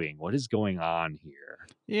Goku doing? What is going on here?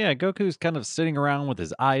 Yeah, Goku's kind of sitting around with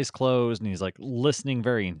his eyes closed and he's like listening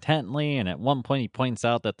very intently. And at one point, he points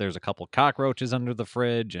out that there's a couple cockroaches under the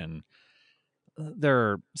fridge. And there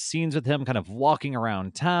are scenes with him kind of walking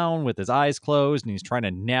around town with his eyes closed and he's trying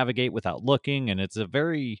to navigate without looking. And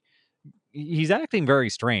he's acting very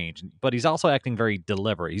strange, but he's also acting very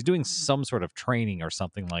deliberate. He's doing some sort of training or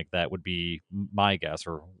something like that, would be my guess,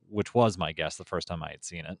 or which was my guess the first time I had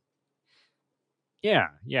seen it. Yeah,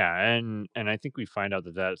 and I think we find out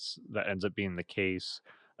that that ends up being the case.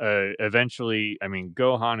 Eventually, I mean,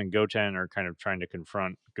 Gohan and Goten are kind of trying to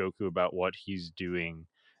confront Goku about what he's doing,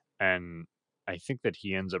 and I think that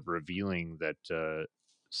he ends up revealing that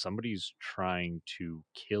somebody's trying to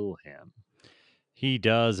kill him. He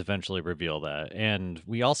does eventually reveal that, and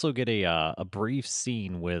we also get a brief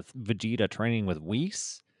scene with Vegeta training with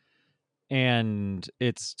Whis, and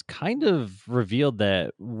it's kind of revealed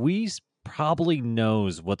that Whis probably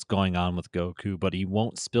knows what's going on with Goku, but he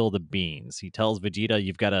won't spill the beans. He tells Vegeta,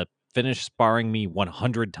 "You've got to finish sparring me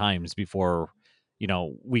 100 times before,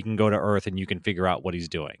 we can go to Earth and you can figure out what he's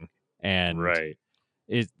doing." And Right.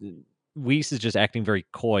 it Whis is just acting very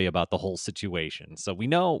coy about the whole situation. So we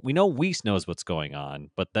know Whis knows what's going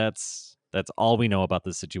on, but that's all we know about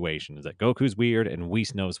the situation is that Goku's weird and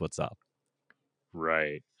Whis knows what's up.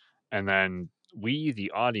 Right. And then we,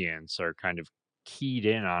 the audience, are kind of keyed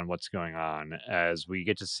in on what's going on as we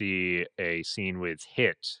get to see a scene with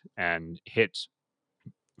Hit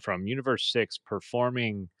from Universe 6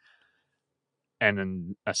 performing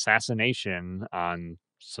an assassination on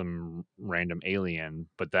some random alien.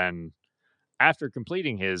 But then after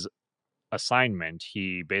completing his assignment,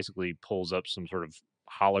 he basically pulls up some sort of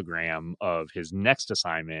hologram of his next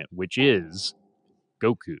assignment, which is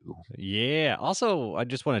Goku. Yeah. Also, I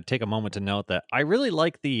just want to take a moment to note that I really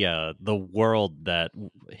like the world that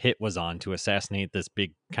Hit was on to assassinate this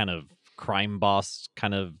big kind of crime boss,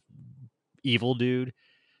 kind of evil dude.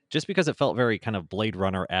 Just because it felt very kind of Blade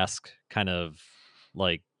Runner esque, kind of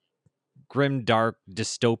like grim, dark,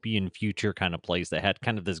 dystopian future kind of place that had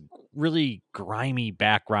kind of this really grimy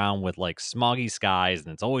background with like smoggy skies,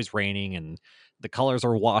 and it's always raining, and the colors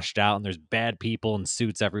are washed out, and there's bad people in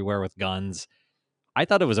suits everywhere with guns. I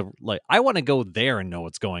thought it was I want to go there and know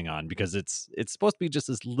what's going on because it's supposed to be just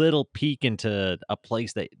this little peek into a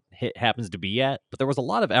place that Hit happens to be at, but there was a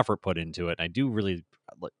lot of effort put into it. And I do really,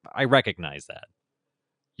 I recognize that.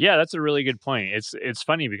 Yeah, that's a really good point. It's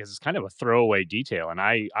funny because it's kind of a throwaway detail, and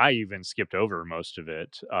I even skipped over most of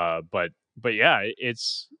it. But yeah,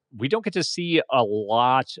 it's we don't get to see a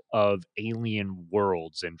lot of alien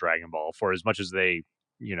worlds in Dragon Ball for as much as they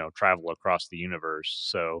travel across the universe.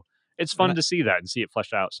 So it's And fun to see that and see it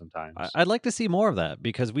fleshed out sometimes. I'd like to see more of that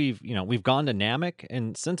because we've gone to Namek,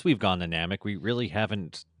 and since we've gone to Namek, we really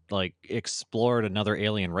haven't like explored another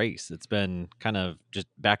alien race. It's been kind of just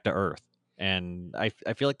back to Earth, and I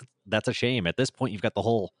feel like that's a shame. At this point, you've got the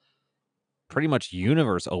whole pretty much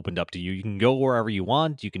universe opened up to you. You can go wherever you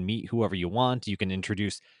want. You can meet whoever you want. You can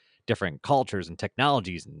introduce different cultures and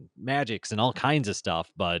technologies and magics and all kinds of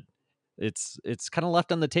stuff, but it's kind of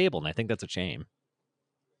left on the table, and I think that's a shame.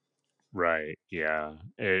 Right. Yeah.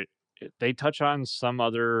 They touch on some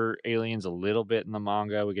other aliens a little bit in the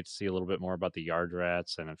manga. We get to see a little bit more about the Yard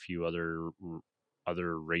Rats and a few other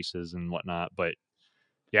races and whatnot. But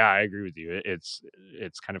yeah, I agree with you. It's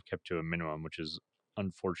kind of kept to a minimum, which is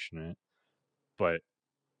unfortunate. But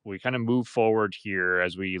we kind of move forward here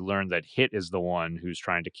as we learn that Hit is the one who's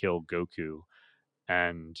trying to kill Goku,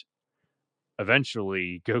 and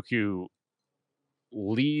eventually Goku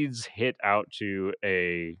leads Hit out to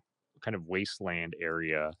a kind of wasteland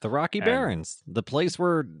area. The Rocky And Barrens, the place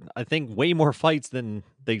where I think way more fights than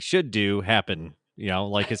they should do happen.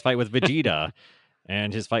 Like his fight with Vegeta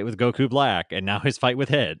and his fight with Goku Black, and now his fight with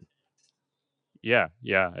Hit. yeah,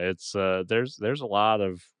 it's there's a lot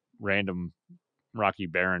of random Rocky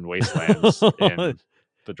Barren wastelands in the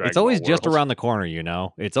It's Dragon Ball always just world. around the corner.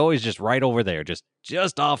 It's always just right over there,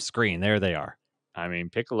 just off screen. There they are. I mean,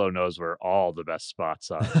 Piccolo knows where all the best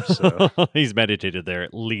spots are, so He's meditated there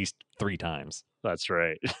at least 3 times. that's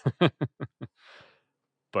right.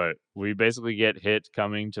 But we basically get Hit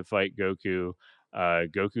coming to fight Goku.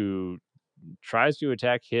 Goku tries to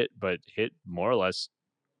attack Hit, but Hit more or less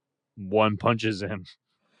one punches him,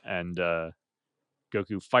 and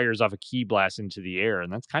Goku fires off a ki blast into the air,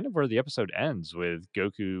 and that's kind of where the episode ends, with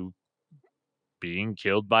Goku being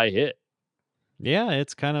killed by Hit. Yeah,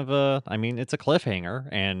 it's kind of it's a cliffhanger,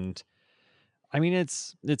 and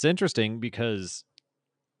it's interesting because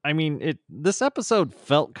this episode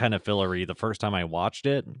felt kind of fillery the first time I watched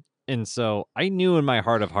it, and so I knew in my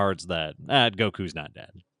heart of hearts that Goku's not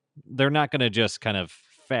dead. They're not going to just kind of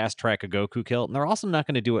fast track a Goku kill, and they're also not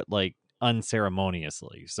going to do it like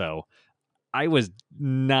unceremoniously. So I was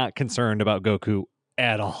not concerned about Goku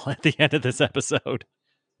at all at the end of this episode.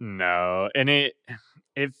 No, and it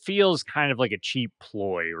feels kind of like a cheap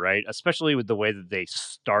ploy, right? Especially with the way that they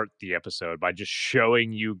start the episode by just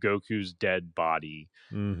showing you Goku's dead body.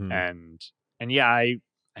 Mm-hmm. And yeah, I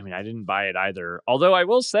mean I didn't buy it either. Although I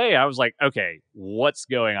will say I was like, okay, what's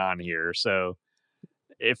going on here? So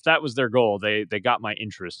if that was their goal, they got my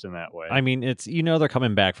interest in that way. I mean, it's they're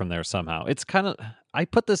coming back from there somehow. It's kind of I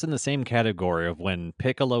put this in the same category of when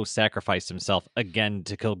Piccolo sacrificed himself again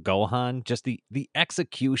to kill Gohan. Just the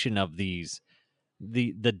execution of these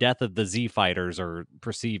the death of the Z fighters or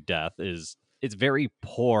perceived death it's very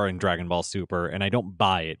poor in Dragon Ball Super, and I don't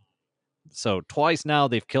buy it. So twice now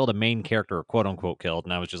they've killed a main character, quote unquote killed,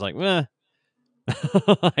 and I was just like,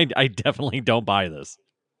 I definitely don't buy this.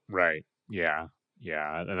 Right. Yeah.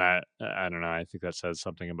 Yeah, and I don't know. I think that says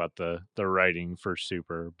something about the writing for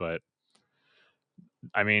Super, but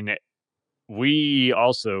I mean, we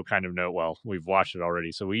also kind of know. Well, we've watched it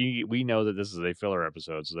already, so we know that this is a filler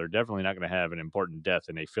episode. So they're definitely not going to have an important death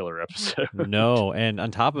in a filler episode. No, and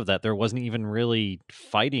on top of that, there wasn't even really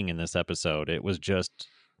fighting in this episode. It was just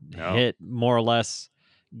No, hit more or less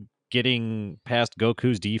getting past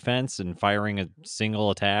Goku's defense and firing a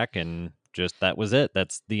single attack, and just that was it.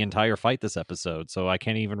 That's the entire fight this episode. So I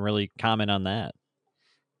can't even really comment on that.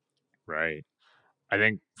 right. I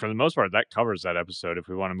think for the most part that covers that episode. If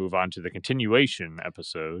we want to move on to the continuation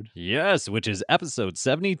episode, Yes, which is episode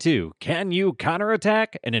 72. Can you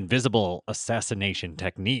counterattack an invisible assassination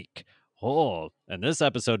technique? Oh, and this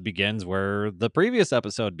episode begins where the previous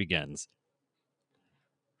episode begins.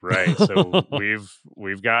 right? So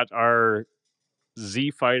we've got our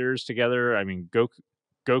Z fighters together. I mean,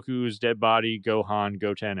 Goku's dead body, Gohan,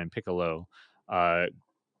 Goten, and Piccolo. Uh,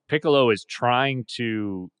 Piccolo is trying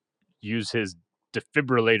to use his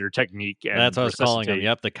defibrillator technique That's and what I was calling them. resuscitate.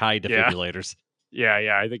 Yep, the Kai Yeah, defibrillators.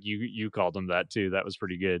 yeah. I think you called him that too. That was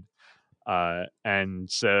pretty good. And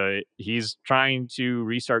so he's trying to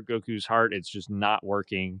restart Goku's heart. It's just not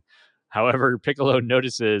working. However, Piccolo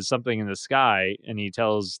notices something in the sky and he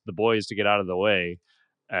tells the boys to get out of the way.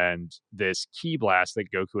 And this key blast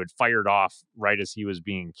that Goku had fired off right as he was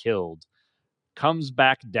being killed comes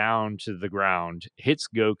back down to the ground, hits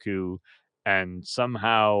Goku, and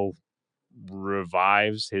somehow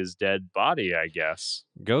revives his dead body, I guess.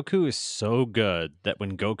 Goku is so good that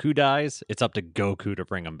when Goku dies, it's up to Goku to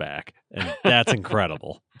bring him back. And that's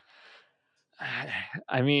incredible.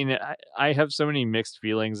 I mean, I have so many mixed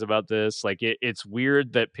feelings about this. Like, it's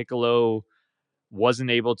weird that Piccolo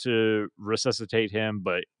wasn't able to resuscitate him,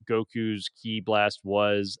 but Goku's Ki Blast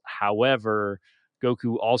was. However,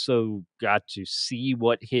 Goku also got to see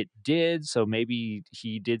what hit did, so maybe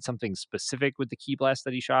he did something specific with the Ki Blast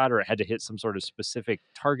that he shot, or it had to hit some sort of specific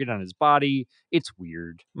target on his body. It's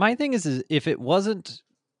weird. My thing is if it wasn't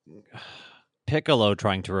Piccolo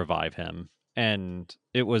trying to revive him and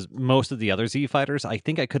it was most of the other Z fighters, I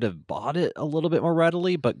think I could have bought it a little bit more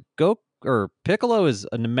readily, but Piccolo is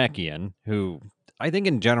a Namekian who I think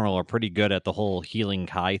in general are pretty good at the whole healing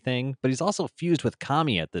Kai thing, but he's also fused with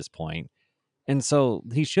Kami at this point. And so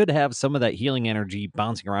he should have some of that healing energy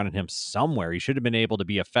bouncing around in him somewhere. He should have been able to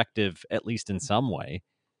be effective at least in some way.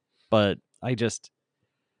 But I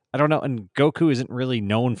don't know. And Goku isn't really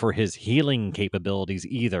known for his healing capabilities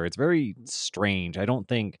either. It's very strange. I don't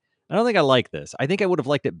think I like this. I think I would have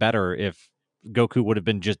liked it better if Goku would have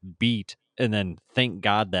been just beat and then thank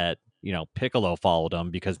God that, Piccolo followed him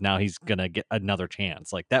because now he's going to get another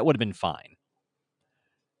chance. Like that would have been fine.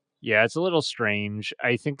 Yeah, it's a little strange.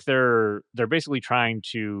 I think they're basically trying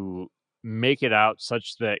to make it out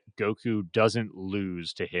such that Goku doesn't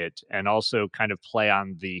lose to hit, and also kind of play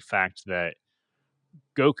on the fact that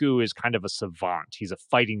Goku is kind of a savant. He's a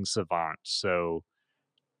fighting savant. So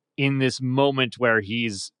in this moment where he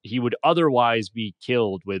would otherwise be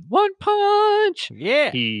killed with one punch, Yeah.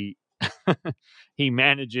 he he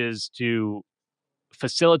manages to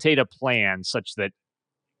facilitate a plan such that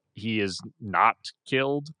he is not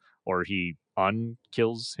killed or he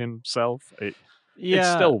unkills himself. It's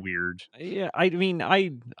Yeah. still weird. Yeah, I mean,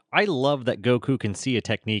 I love that Goku can see a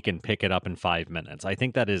technique and pick it up in 5 minutes. I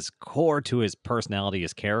think that is core to his personality,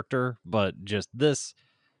 his character. But just this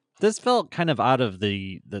felt kind of out of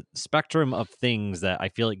the spectrum of things that I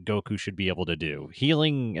feel like Goku should be able to do.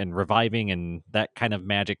 Healing and reviving and that kind of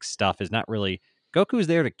magic stuff is not really Goku's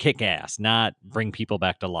there to kick ass, not bring people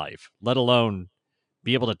back to life. Let alone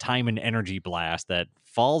be able to time an energy blast that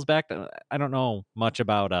falls back to, I don't know much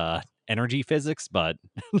about energy physics, but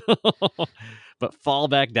but fall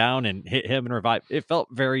back down and hit him and revive. It felt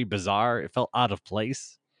very bizarre. It felt out of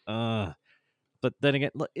place. But then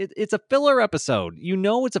again, it's a filler episode.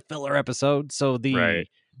 It's a filler episode, so Right.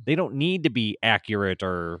 they don't need to be accurate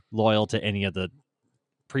or loyal to any of the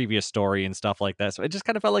previous story and stuff like that. So it just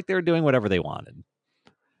kind of felt like they were doing whatever they wanted.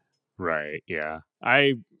 Right. Yeah.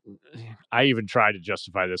 I even try to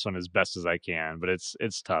justify this one as best as I can, but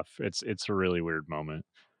it's tough. It's a really weird moment.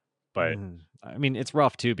 But I mean, it's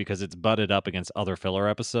rough too because it's butted up against other filler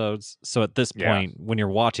episodes. So at this yeah. point, when you're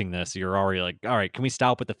watching this, you're already like, "All right, can we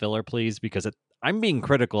stop with the filler, please?" Because I'm being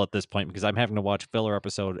critical at this point because I'm having to watch filler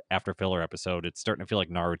episode after filler episode. It's starting to feel like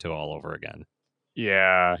Naruto all over again.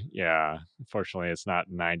 Yeah. Unfortunately, it's not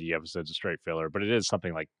 90 episodes of straight filler, but it is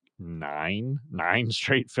something like nine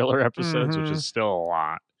straight filler episodes, which is still a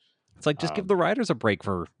lot. It's like just give the writers a break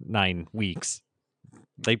for 9 weeks.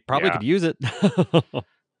 They probably Yeah. could use it.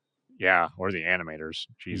 Yeah, or the animators.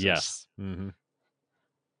 Jesus. Yes.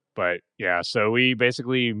 But yeah, so we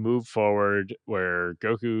basically move forward where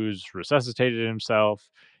Goku's resuscitated himself.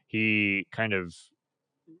 He kind of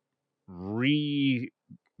re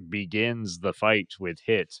begins the fight with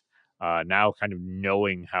Hit, now kind of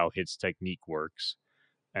knowing how Hit's technique works.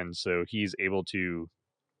 And so he's able to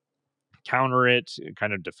counter it,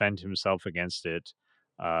 kind of defend himself against it.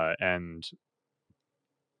 And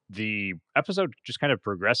the episode just kind of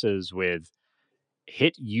progresses with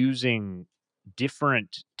Hit using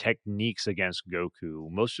different techniques against Goku,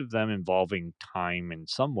 most of them involving time in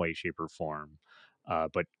some way, shape, or form.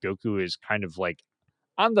 But Goku is kind of like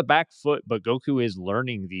on the back foot, but Goku is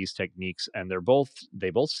learning these techniques, and they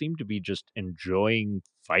both seem to be just enjoying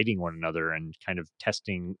fighting one another and kind of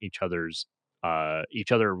testing each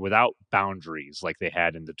other without boundaries like they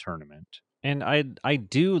had in the tournament. And I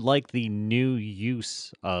do like the new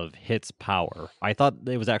use of Hit's power. I thought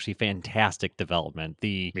it was actually fantastic development.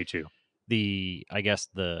 Me too. I guess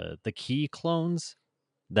the key clones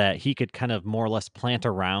that he could kind of more or less plant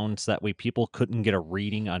around so that way people couldn't get a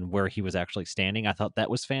reading on where he was actually standing. I thought that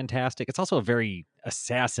was fantastic. It's also a very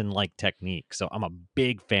assassin like technique. So I'm a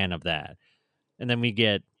big fan of that. And then we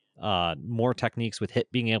get more techniques with Hit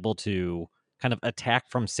being able to kind of attack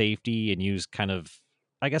from safety and use kind of,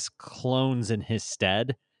 I guess, clones in his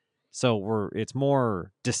stead. So it's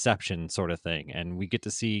more deception sort of thing. And we get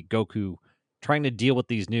to see Goku trying to deal with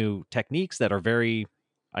these new techniques that are very,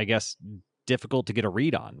 I guess, difficult to get a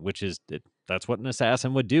read on, which is that's what an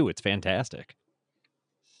assassin would do. It's fantastic.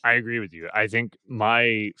 I agree with you. I think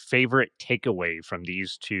my favorite takeaway from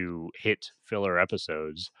these two Hit filler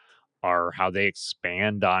episodes are how they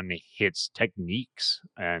expand on Hit's techniques.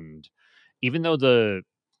 And even though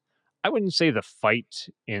I wouldn't say the fight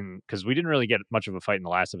because we didn't really get much of a fight in the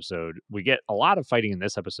last episode. We get a lot of fighting in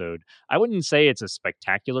this episode. I wouldn't say it's a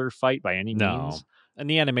spectacular fight by any No. means. And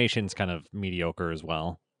the animation's kind of mediocre as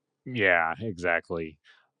well. Yeah, exactly.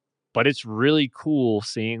 But it's really cool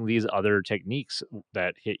seeing these other techniques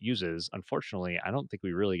that Hit uses. Unfortunately, I don't think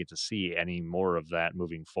we really get to see any more of that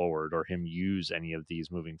moving forward or him use any of these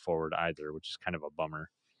moving forward either, which is kind of a bummer.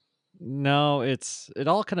 No, it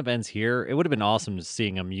all kind of ends here. It would have been awesome to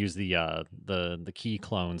seeing him use the key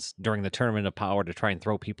clones during the tournament of power to try and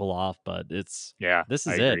throw people off, but Yeah, this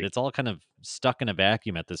I is it. agree. It's all kind of stuck in a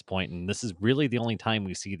vacuum at this point, and this is really the only time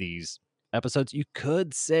we see these episodes. You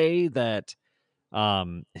could say that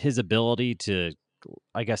his ability to,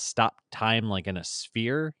 I guess, stop time like in a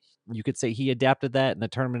sphere, you could say he adapted that in the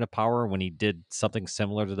tournament of power when he did something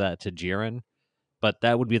similar to that to Jiren, but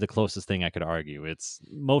that would be the closest thing I could argue. It's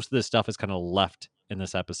most of this stuff is kind of left in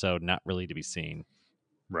this episode, not really to be seen.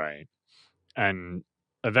 Right. And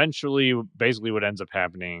eventually, basically, what ends up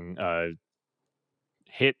happening,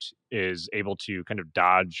 Hit is able to kind of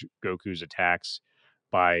dodge Goku's attacks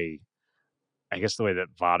by, I guess, the way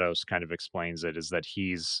that Vados kind of explains it is that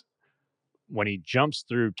when he jumps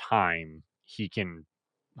through time, he can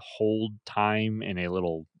hold time in a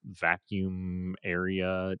little vacuum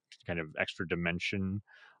area, kind of extra dimension,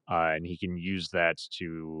 and he can use that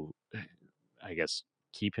to, I guess,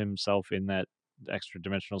 keep himself in that extra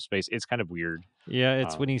dimensional space. It's kind of weird. Yeah,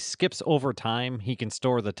 it's when Um, he skips over time, he can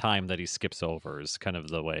store the time that he skips over, is kind of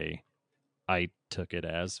the way I took it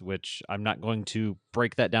as, which I'm not going to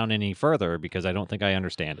break that down any further because I don't think I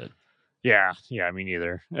understand it. yeah, me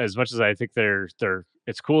neither. As much as I think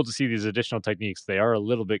it's cool to see these additional techniques, they are a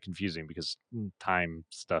little bit confusing because time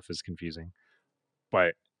stuff is confusing.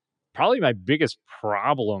 But probably my biggest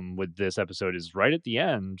problem with this episode is right at the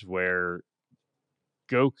end where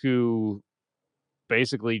Goku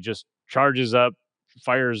basically just charges up,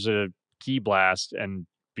 fires a key blast, and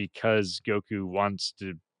because Goku wants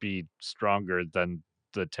to be stronger than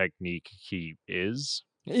the technique he is,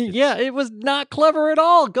 Yeah, it's it was not clever at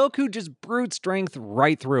all. Goku just brute strength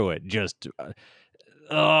right through it. Just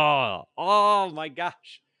oh my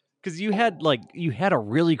gosh. Cuz you had a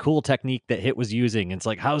really cool technique that Hit was using. It's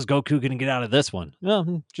like how's Goku going to get out of this one?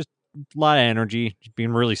 Well, just a lot of energy, just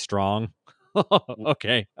being really strong.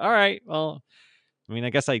 Okay. All right. Well, I mean, I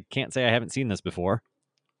guess I can't say I haven't seen this before.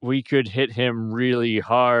 we could hit him really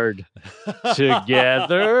hard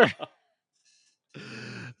together.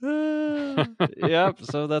 Yep.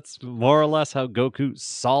 So that's more or less how Goku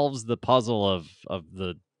solves the puzzle of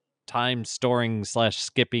the time storing slash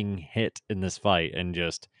skipping Hit in this fight, and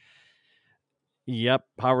just yep,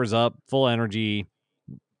 powers up, full energy,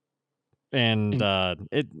 and And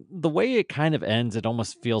it the way it kind of ends, it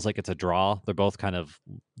almost feels like it's a draw. They're both kind of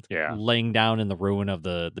yeah, laying down in the ruin of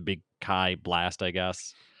the big Kai blast, I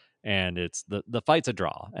guess, and it's the fight's a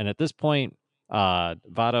draw. And at this point,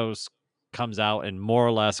 Vados comes out and more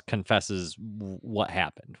or less confesses what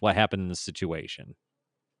happened in the situation.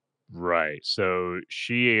 Right. So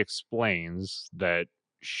she explains that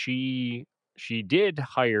she she did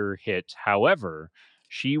hire Hit. However,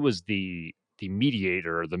 she was the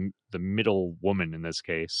mediator, the middle woman in this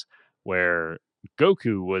case, where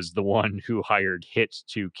Goku was the one who hired Hit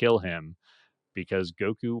to kill him because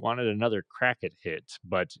Goku wanted another crack at Hit,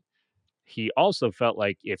 but he also felt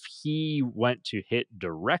like if he went to Hit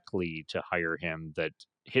directly to hire him, that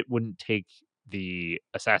Hit wouldn't take the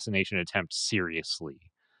assassination attempt seriously.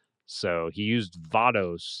 So he used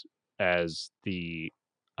Vados as the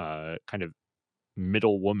kind of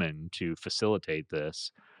middle woman to facilitate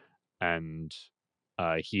this. And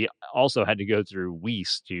he also had to go through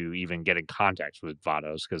Whis to even get in contact with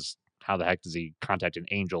Vados because how the heck does he contact an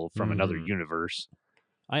angel from another Hmm. universe?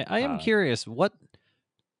 I am Uh, curious what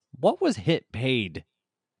was Hit paid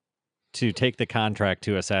to take the contract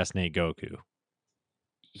to assassinate Goku?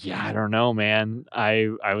 yeah, I don't know, man. I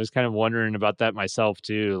was kind of wondering about that myself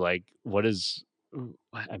too. Like,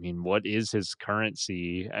 I mean, what is his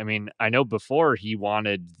currency? I mean, I know before he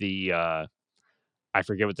wanted the I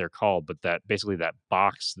forget what they're called, but that basically that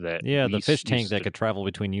box that Yeah, the Whis fish tank used that to. could travel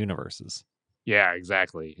between universes. Yeah,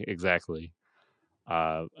 exactly.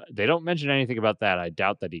 They don't mention anything about that. I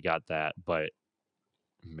doubt that he got that, but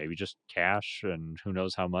maybe just cash and who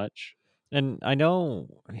knows how much. And I know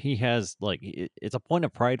he has it's a point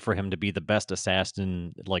of pride for him to be the best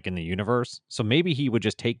assassin like in the universe. So maybe he would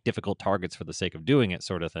just take difficult targets for the sake of doing it,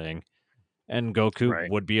 sort of thing. And Goku Right.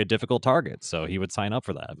 would be a difficult target, so he would sign up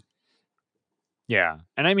for that. Yeah,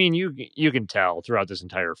 and I mean you can tell throughout this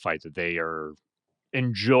entire fight that they are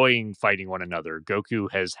enjoying fighting one another. Goku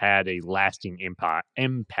has had a lasting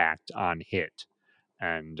impact on Hit,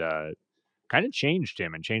 and kind of changed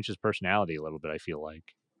him and changed his personality a little bit. I feel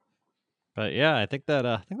like. But yeah, I think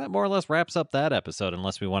that more or less wraps up that episode.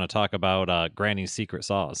 Unless we want to talk about Granny's secret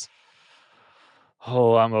sauce.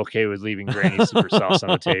 Oh, I'm okay with leaving Granny's secret sauce on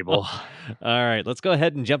the table. All right, let's go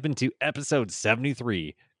ahead and jump into episode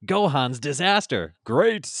 73, Gohan's Disaster.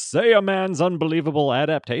 Great Saiyaman's Unbelievable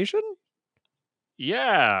Adaptation?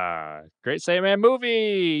 Yeah, Great Saiyaman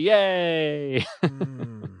movie! Yay!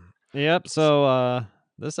 Yep, so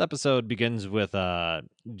this episode begins with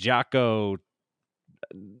Jocko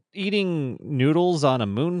eating noodles on a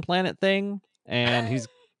moon planet thing, and he's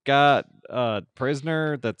got a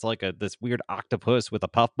prisoner that's like this weird octopus with a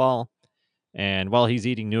puffball. And while he's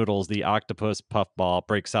eating noodles, the octopus puffball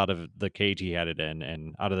breaks out of the cage he had it in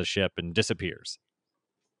and out of the ship and disappears.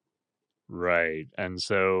 Right. And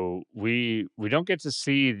so we don't get to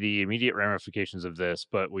see the immediate ramifications of this,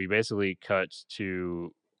 but we basically cut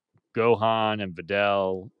to Gohan and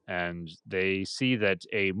Videl, and they see that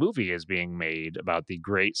a movie is being made about the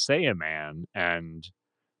Great Saiyaman, and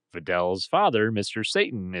Videl's father, Mr.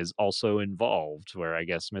 Satan, is also involved, where I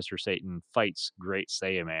guess Mr. Satan fights Great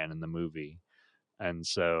Saiyaman in the movie. And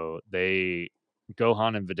so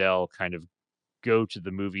Gohan and Videl kind of go to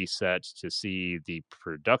the movie set to see the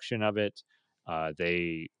production of it.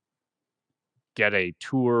 They get a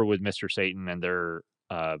tour with Mr. Satan, and their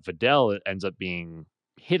Videl ends up being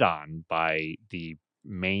hit on by the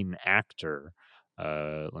main actor.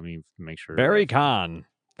 Let me make sure that Barry Khan,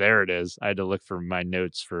 there it is. I had to look for my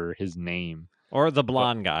notes for his name, or the but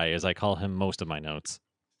blonde guy, as I call him most of my notes.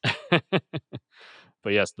 but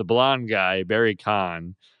yes, the blonde guy, Barry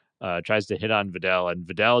Kahn, tries to hit on Videl, and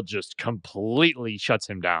Videl just completely shuts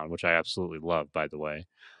him down, which I absolutely love, by the way.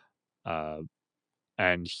 Uh,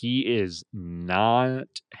 and he is not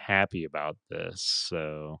happy about this.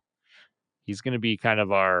 So he's going to be kind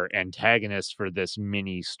of our antagonist for this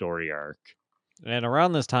mini story arc. And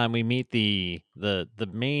around this time, we meet the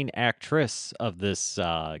main actress of this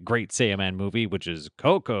great Saiyaman movie, which is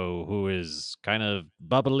Coco, who is kind of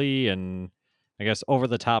bubbly and I guess over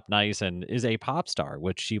the top nice, and is a pop star,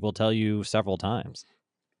 which she will tell you several times.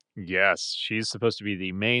 Yes, she's supposed to be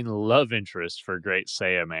the main love interest for Great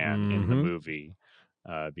Saiyaman in the Mm-hmm. movie,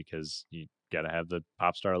 because you got to have the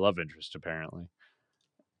pop star love interest, apparently.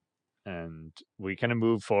 And we kind of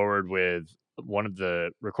move forward with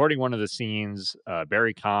recording one of the scenes.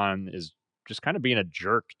 Barry Kahn is just kind of being a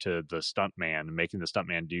jerk to the stuntman and making the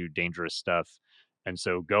stuntman do dangerous stuff. And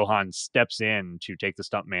so Gohan steps in to take the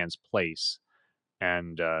stuntman's place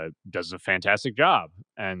and does a fantastic job.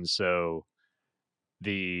 And so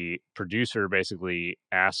the producer basically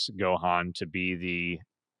asks Gohan to be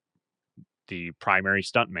the primary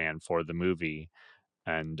stuntman for the movie,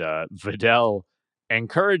 and Videl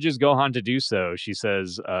encourages Gohan to do so. She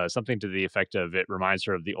says something to the effect of it reminds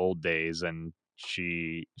her of the old days, and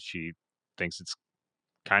she thinks it's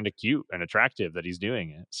kind of cute and attractive that he's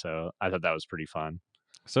doing it. So I thought that was pretty fun.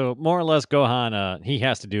 So more or less, Gohan, he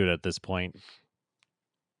has to do it at this point.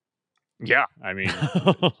 Yeah, I mean,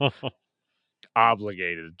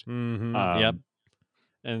 obligated. Yep. Um,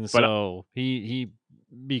 And but so he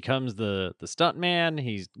becomes the stunt man.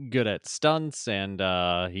 He's good at stunts, and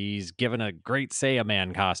he's given a great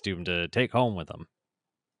Saiyaman costume to take home with him.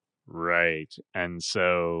 right, and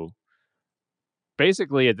so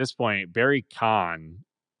basically at this point, Barry Kahn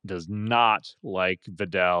does not like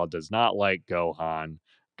Videl, does not like Gohan.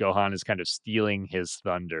 Gohan is kind of stealing his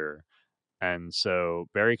thunder, and so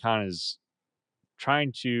Barry Kahn is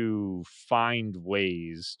trying to find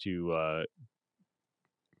ways to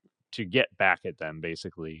get back at them,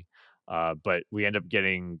 basically. But we end up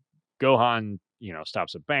getting Gohan,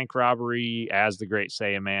 stops a bank robbery as the Great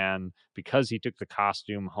Saiyaman. Because he took the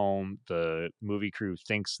costume home, the movie crew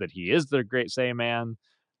thinks that he is the Great Saiyaman.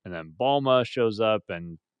 And then Bulma shows up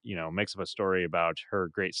and, makes up a story about her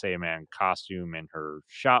Great Saiyaman costume and her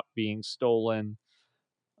shop being stolen.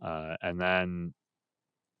 And then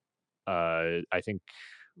I think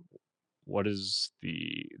what is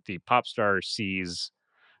the pop star sees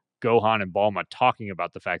Gohan and Bulma talking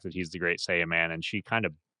about the fact that he's the Great Saiyaman, and she kind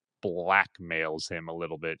of blackmails him a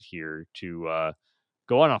little bit here to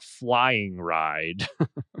go on a flying ride.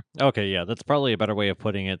 Okay, yeah, that's probably a better way of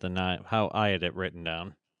putting it than how I had it written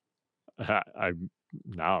down.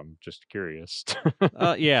 I'm just curious,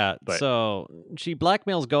 Yeah, but so she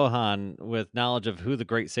blackmails Gohan with knowledge of who the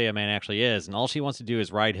Great Saiyaman actually is, and all she wants to do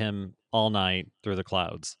is ride him all night through the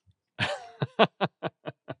clouds.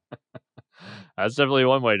 that's definitely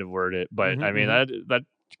one way to word it. But I mean Hmm. that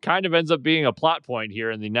kind of ends up being a plot point here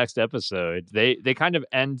in the next episode. They kind of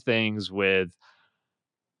end things with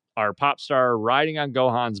our pop star riding on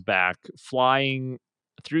Gohan's back, flying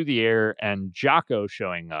through the air, and Jocko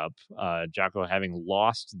showing up. Jocko having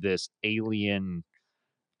lost this alien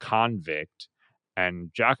convict,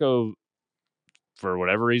 and Jocko, for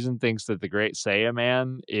whatever reason, thinks that the Great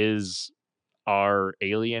Saiyaman is our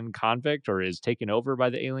alien convict or is taken over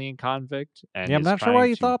by the alien convict and Yeah, I'm is not sure why trying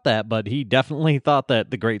he to. thought that, but he definitely thought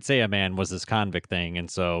that the Great Saiyaman was this convict thing,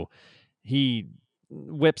 and so he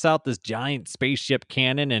whips out this giant spaceship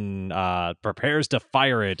cannon and prepares to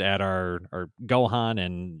fire it at our Gohan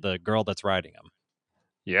and the girl that's riding him.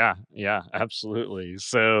 Yeah, absolutely.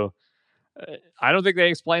 So I don't think they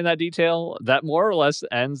explain that detail. That more or less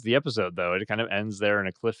ends the episode, though. It kind of ends there in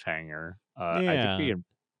a cliffhanger. I think we Yeah. can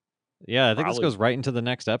Yeah, I think this probably. goes right into the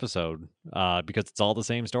next episode because it's all the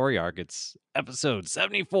same story arc. It's episode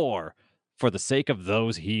 74 For the Sake of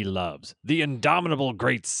Those He Loves, the Indomitable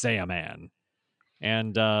Great Saiyaman.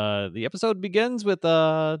 And the episode begins with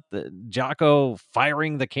Jocko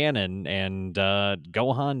firing the cannon and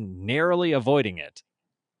Gohan narrowly avoiding it.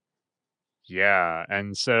 Yeah,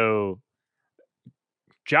 and so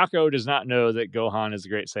Jocko does not know that Gohan is the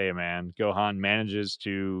Great Saiyaman. Gohan manages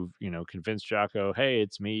to, convince Jocko, "Hey,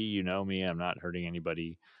 it's me. You know me. I'm not hurting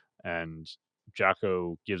anybody." And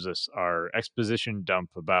Jocko gives us our exposition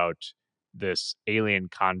dump about this alien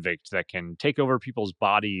convict that can take over people's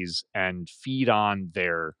bodies and feed on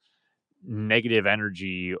their negative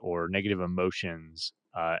energy or negative emotions,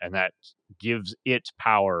 and that gives it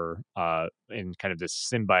power in kind of this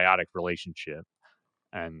symbiotic relationship.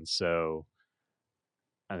 And so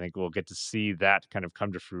I think we'll get to see that kind of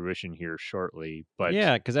come to fruition here shortly. But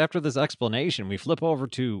Yeah, because after this explanation, we flip over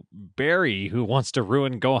to Barry, who wants to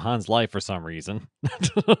ruin Gohan's life for some reason.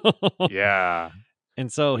 yeah,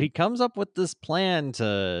 And so he we comes up with this plan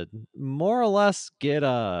to more or less get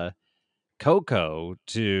Coco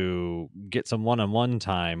to get some one-on-one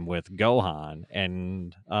time with Gohan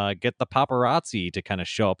and get the paparazzi to kind of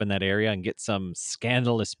show up in that area and get some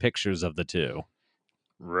scandalous pictures of the two.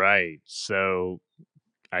 right. So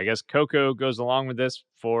I guess Coco goes along with this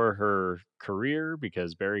for her career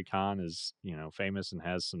because Barry Kahn is, famous and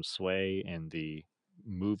has some sway in the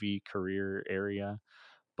movie career area.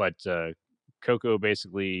 But Coco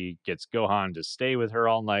basically gets Gohan to stay with her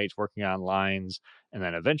all night working on lines and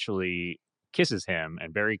then eventually kisses him.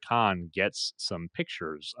 And Barry Kahn gets some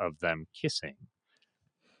pictures of them kissing.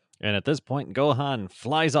 And at this point, Gohan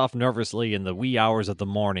flies off nervously in the wee hours of the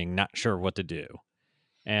morning, not sure what to do.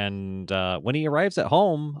 And when he arrives at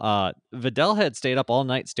home, Videl had stayed up all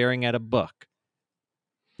night staring at a book.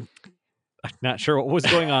 Not sure what was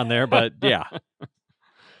going on there, but yeah.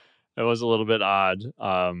 It was a little bit odd.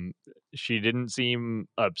 She didn't seem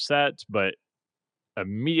upset, but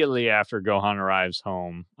immediately after Gohan arrives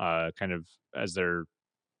home, kind of as they're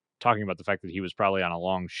talking about the fact that he was probably on a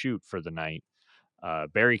long shoot for the night,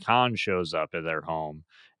 Barry Kahn shows up at their home.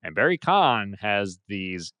 And Barry Kahn has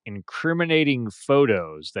these incriminating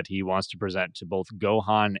photos that he wants to present to both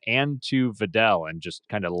Gohan and to Videl and just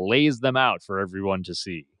kind of lays them out for everyone to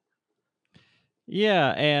see. Yeah,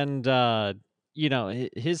 and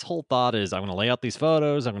his whole thought is, I'm going to lay out these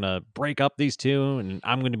photos, I'm going to break up these two, and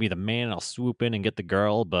I'm going to be the man. I'll swoop in and get the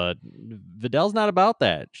girl. But Vidal's not about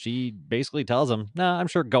that. She basically tells him, "Nah, I'm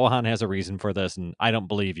sure Gohan has a reason for this, and I don't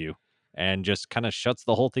believe you," and just kind of shuts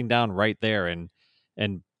the whole thing down right there. And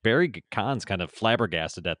Barry Khan's kind of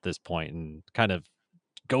flabbergasted at this point, and kind of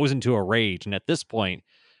goes into a rage. And at this point,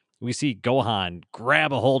 we see Gohan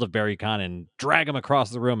grab a hold of Barry Khan and drag him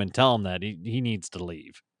across the room and tell him that he needs to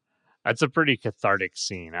leave. That's a pretty cathartic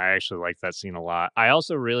scene. I actually like that scene a lot. I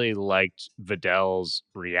also really liked Vidal's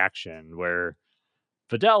reaction, where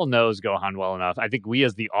Vidal knows Gohan well enough. I think we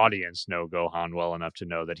as the audience know Gohan well enough to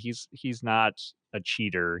know that he's not a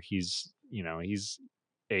cheater. He's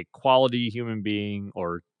a quality human being,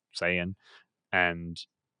 or Saiyan, and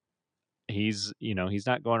he's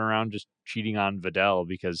not going around just cheating on Vidal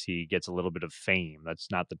because he gets a little bit of fame. That's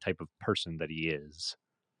not the type of person that he is.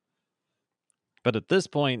 But at this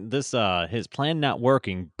point, this his plan not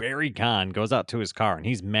working, Barry Khan goes out to his car and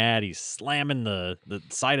he's mad. He's slamming the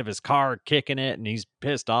side of his car, kicking it, and he's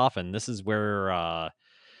pissed off. And this is where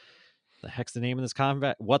the heck's the name of this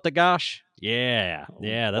convict? What the gosh? Yeah,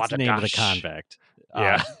 that's What the a name of the gosh. convict.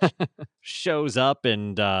 Yeah. Shows up,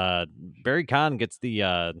 and Barry Khan gets the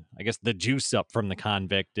I guess the juice up from the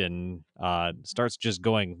convict, and starts just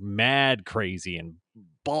going mad crazy and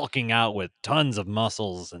bulking out with tons of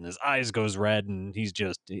muscles, and his eyes goes red, and he's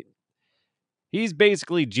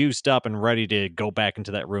basically juiced up and ready to go back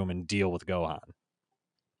into that room and deal with Gohan.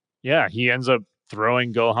 Yeah, he ends up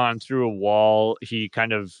throwing Gohan through a wall. He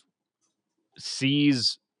kind of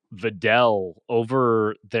sees Videl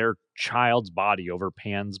over their child's body, over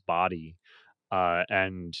Pan's body,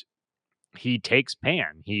 and he takes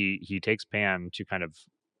Pan. He takes Pan to kind of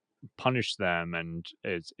punish them, and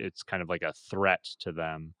it's kind of like a threat to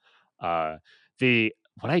them. The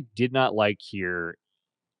What I did not like here,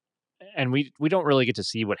 and we don't really get to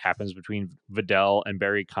see what happens between Videl and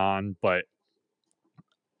Barry Khan, but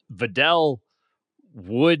Videl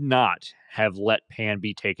would not have let Pan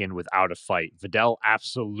be taken without a fight. Videl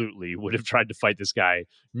absolutely would have tried to fight this guy,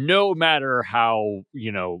 no matter how,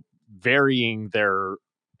 varying their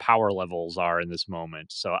power levels are in this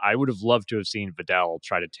moment. So I would have loved to have seen Videl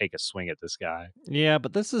try to take a swing at this guy. Yeah,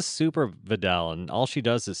 but this is Super Videl, and all she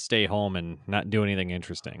does is stay home and not do anything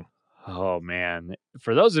interesting. Oh man.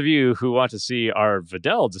 For those of you who want to see our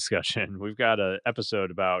Videl discussion, we've got an episode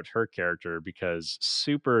about her character, because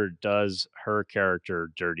Super does her character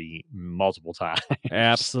dirty multiple times.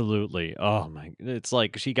 Absolutely. Oh my, it's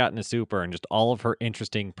like she got into Super and just all of her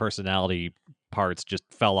interesting personality parts just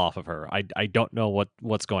fell off of her. I don't know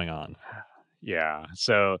what's going on. Yeah.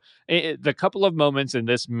 So the couple of moments in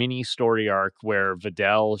this mini story arc where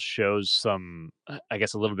Videl shows some, I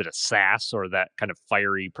guess, a little bit of sass or that kind of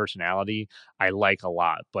fiery personality, I like a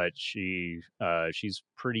lot. But she's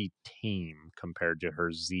pretty tame compared to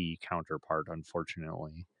her Z counterpart,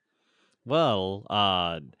 unfortunately.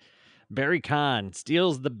 Well, Barry Khan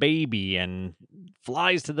steals the baby and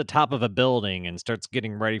flies to the top of a building and starts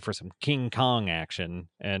getting ready for some King Kong action.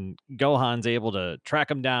 And Gohan's able to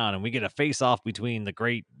track him down, and we get a face off between the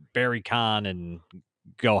great Barry Khan and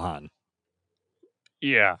Gohan.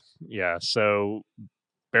 Yeah. Yeah. So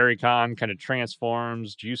Barry Khan kind of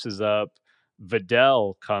transforms, juices up.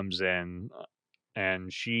 Videl comes in,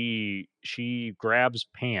 and she grabs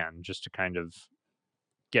Pan just to kind of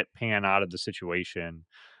get Pan out of the situation.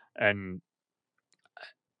 And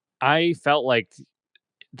I felt like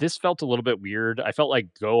this felt a little bit weird. I felt like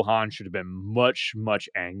Gohan should have been much, much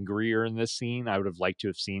angrier in this scene. I would have liked to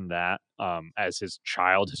have seen that, as his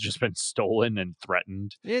child has just been stolen and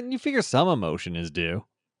threatened. And you figure some emotion is due.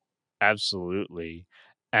 Absolutely.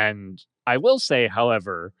 And I will say,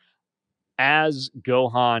 however, as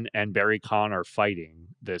Gohan and Barry Khan are fighting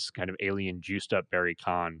this kind of alien juiced up Barry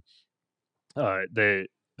Khan, the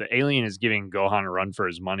alien is giving Gohan a run for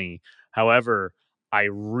his money. However, I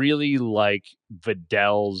really like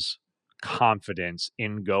Videl's confidence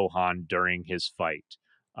in Gohan during his fight.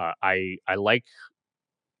 I liked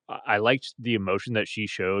the emotion that she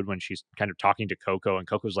showed when she's kind of talking to Coco, and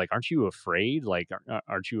Coco's like, "Aren't you afraid? Like,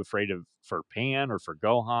 aren't you afraid of for Pan or for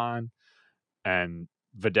Gohan?" And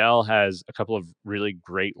Videl has a couple of really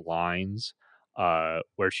great lines,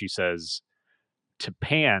 where she says to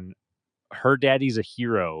Pan, her daddy's a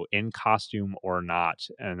hero in costume or not.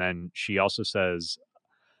 And then she also says,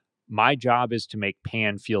 my job is to make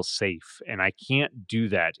Pan feel safe, and I can't do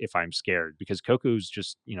that if I'm scared, because Coco's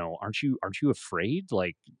just, aren't you afraid?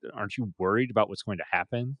 Like, aren't you worried about what's going to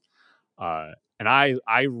happen? And I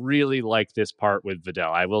really like this part with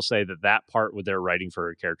Videl. I will say that part with their writing for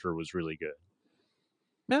her character was really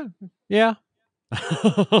good. Yeah.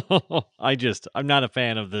 I'm not a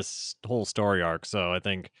fan of this whole story arc, so I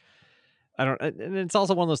think I don't. And it's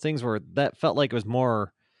also one of those things where that felt like it was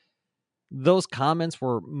more. Those comments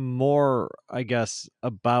were more, I guess,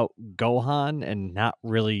 about Gohan and not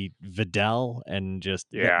really Videl, and just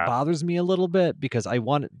that Yeah. bothers me a little bit because I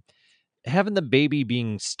wanted having the baby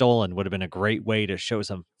being stolen would have been a great way to show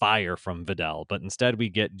some fire from Videl, but instead we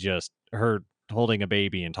get just her holding a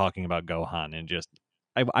baby and talking about Gohan, and just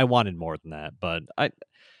I wanted more than that, but I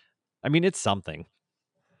mean it's something.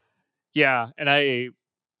 Yeah, and I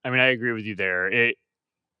mean I agree with you there.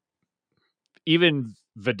 Even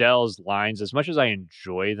Videl's lines, as much as I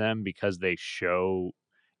enjoy them because they show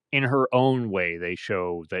in her own way, they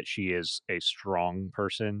show that she is a strong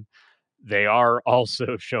person. They are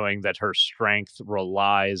also showing that her strength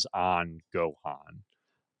relies on Gohan.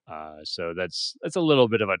 So that's a little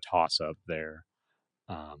bit of a toss up there.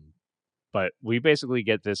 Um, but we basically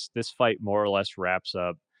get this fight more or less wraps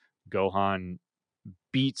up. Gohan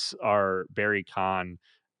beats our Barry Khan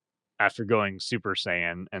after going Super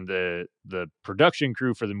Saiyan, and the production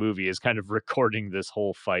crew for the movie is kind of recording this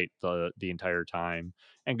whole fight the entire time,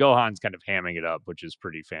 and Gohan's kind of hamming it up, which is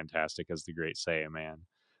pretty fantastic as the Great Saiyaman.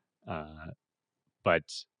 But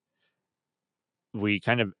we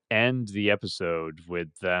kind of end the episode with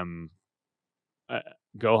them, uh,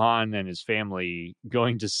 Gohan and his family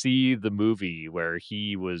going to see the movie where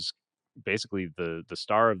he was basically the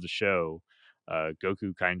star of the show.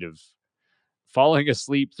 Goku kind of falling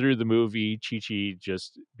asleep through the movie, Chi Chi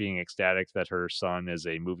just being ecstatic that her son is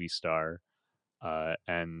a movie star.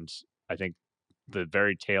 And I think the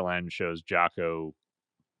very tail end shows Jocko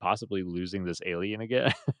possibly losing this alien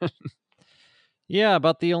again. Yeah,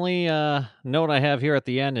 but the only note I have here at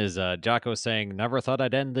the end is Jocko saying, "Never thought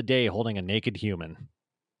I'd end the day holding a naked human."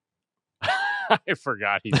 I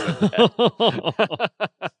forgot he said that.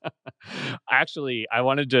 Actually, I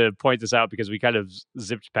wanted to point this out because we kind of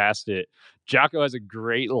zipped past it. Jocko has a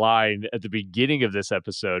great line at the beginning of this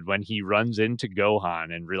episode when he runs into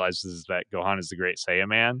Gohan and realizes that Gohan is the Great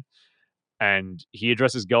Saiyaman. And he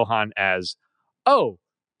addresses Gohan as, "Oh,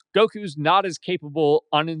 Goku's not as capable,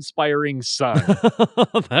 uninspiring son."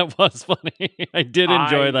 That was funny. I did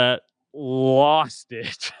enjoy I that. lost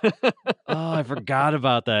it. Oh, I forgot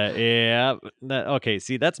about that. Yeah. Okay,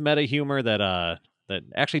 see, that's meta humor that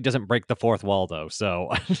actually doesn't break the fourth wall though. So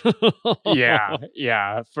Yeah,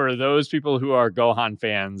 yeah. For those people who are Gohan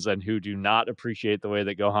fans and who do not appreciate the way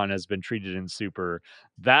that Gohan has been treated in Super,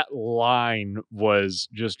 that line was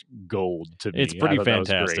just gold to it's me. I pretty thought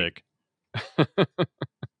that was great. fantastic.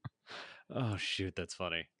 Oh shoot, that's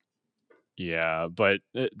funny. Yeah, but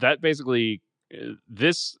that basically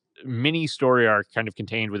this mini story arc kind of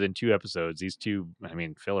contained within 2 episodes. These two, I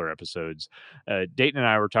mean, filler episodes. Dayton and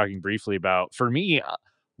I were talking briefly about. For me,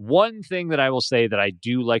 one thing that I will say that I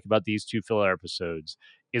do like about these 2 filler episodes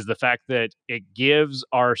is the fact that it gives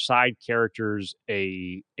our side characters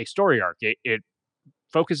a story arc. It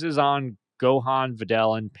focuses on Gohan,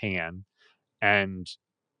 Videl, and Pan, and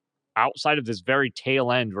outside of this very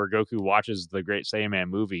tail end where Goku watches the Great Saiyaman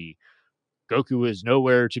movie, Goku is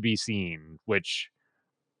nowhere to be seen, which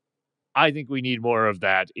I think we need more of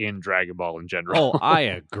that in Dragon Ball in general. Oh, I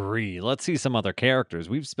agree. Let's see some other characters.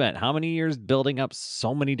 We've spent how many years building up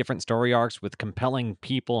so many different story arcs with compelling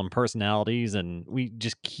people and personalities, and we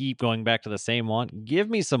just keep going back to the same one. Give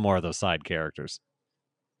me some more of those side characters.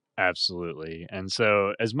 Absolutely. And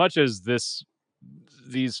so as much as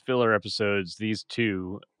these filler episodes, these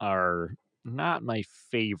two are not my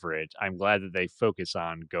favorite, I'm glad that they focus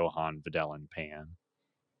on Gohan, Videl, and Pan.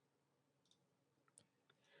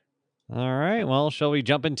 All right. Well, shall we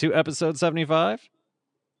jump into episode 75?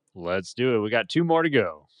 Let's do it. We got 2 more to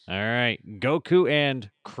go. All right. Goku and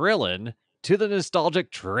Krillin to the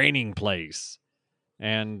nostalgic training place.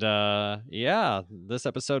 And yeah, this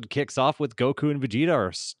episode kicks off with Goku and Vegeta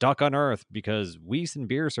are stuck on Earth because Whis and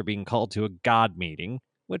Beerus are being called to a God meeting,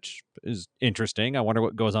 which is interesting. I wonder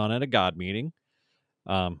what goes on at a God meeting.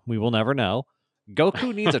 We will never know.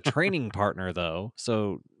 Goku needs a training partner, though,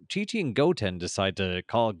 so Chi-Chi and Goten decide to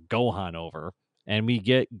call Gohan over, and we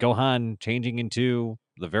get Gohan changing into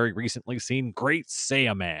the very recently seen Great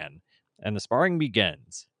Saiyaman, and the sparring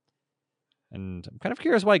begins. And I'm kind of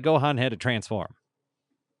curious why Gohan had to transform.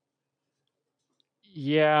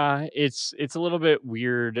 Yeah, it's a little bit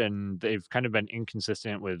weird, and they've kind of been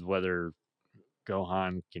inconsistent with whether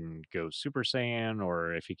Gohan can go Super Saiyan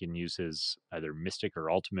or if he can use his either Mystic or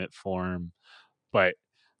Ultimate form. But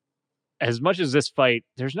as much as this fight,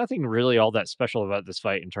 there's nothing really all that special about this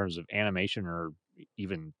fight in terms of animation or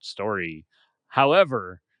even story.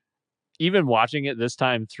 However, even watching it this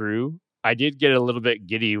time through, I did get a little bit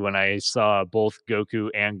giddy when I saw both Goku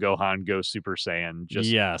and Gohan go Super Saiyan. Just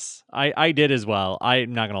Yes, I did as well.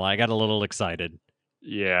 I'm not gonna lie, I got a little excited.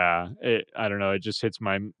 yeah, I don't know. It just hits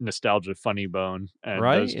my nostalgia funny bone, and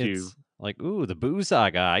Right? those two. It's like, ooh, the Boo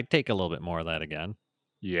Saga. I'd take a little bit more of that again.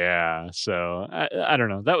 Yeah, so I don't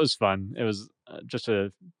know. That was fun. It was just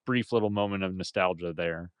a brief little moment of nostalgia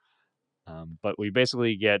there. But we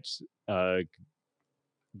basically get uh,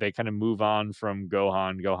 they kind of move on from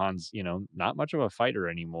Gohan. Gohan's not much of a fighter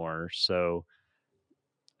anymore. So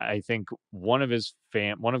I think one of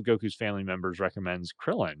Goku's family members recommends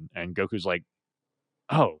Krillin, and Goku's like,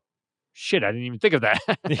 "Oh shit, I didn't even think of that."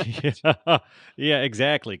 Yeah, yeah,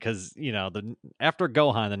 exactly. Because after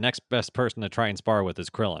Gohan, the next best person to try and spar with is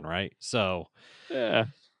Krillin, right? So Yeah,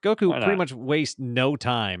 Goku why pretty not? much wastes no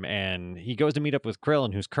time, and he goes to meet up with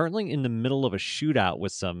Krillin, who's currently in the middle of a shootout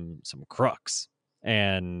with some crooks.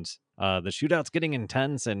 And the shootout's getting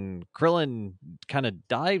intense, and Krillin kind of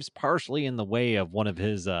dives partially in the way of one of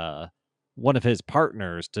his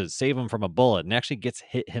partners to save him from a bullet, and actually gets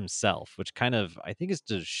hit himself, which kind of I think is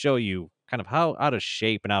to show you kind of how out of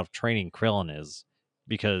shape and out of training Krillin is,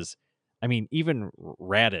 because I mean even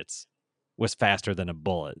Raditz was faster than a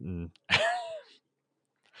bullet, and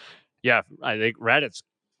Yeah, I think Raditz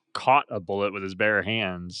caught a bullet with his bare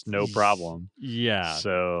hands, no problem. yeah.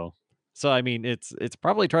 So So I mean, it's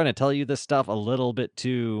probably trying to tell you this stuff a little bit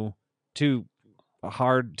too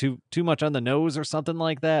hard, too much on the nose or something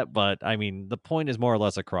like that. But I mean, the point is more or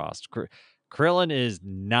less across. Krillin is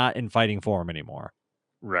not in fighting form anymore.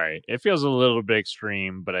 right, it feels a little bit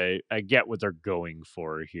extreme, but I get what they're going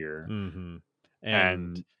for here, hmm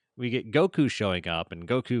And and we get Goku showing up, and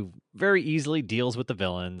Goku very easily deals with the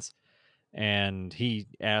villains. And he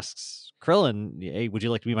asks Krillin, "Hey, would you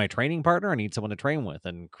like to be my training partner? I need someone to train with."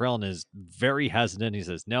 And Krillin is very hesitant. He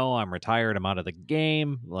says, "No, I'm retired. I'm out of the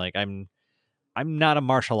game. Like I'm not a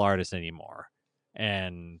martial artist anymore."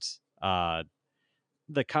 And uh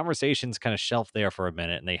the conversation's kind of shelved there for a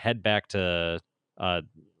minute, and they head back to uh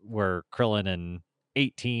where Krillin and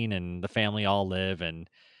 18 and the family all live, and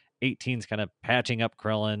 18's kind of patching up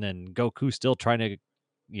Krillin, and Goku still trying to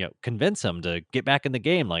convince him to get back in the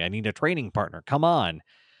game, like, "I need a training partner. Come on."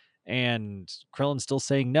 And Krillin's still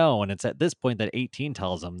saying no, and it's at this point that 18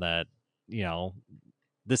 tells him that, you know,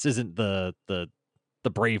 this isn't the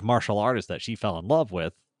brave martial artist that she fell in love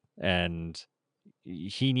with, and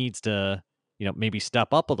he needs to maybe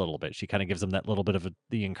step up a little bit. She kind of gives him that little bit of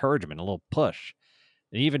the encouragement, a little push.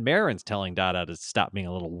 And even Marin's telling Dada to stop being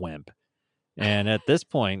a little wimp. And at this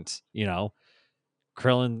point,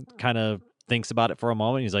 Krillin kind of thinks about it for a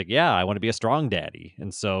moment. He's like, "Yeah, I want to be a strong daddy."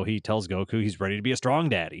 And so he tells Goku he's ready to be a strong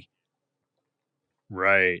daddy.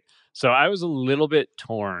 right. So I was a little bit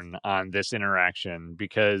torn on this interaction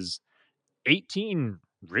because 18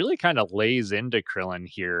 really kind of lays into Krillin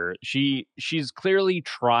here. She's clearly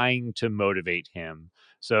trying to motivate him.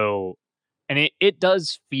 So and it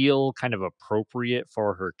does feel kind of appropriate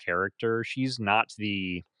for her character. She's not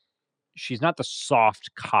the soft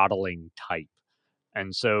coddling type.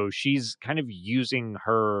 And so she's kind of using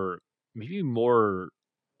her maybe more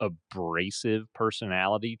abrasive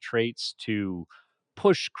personality traits to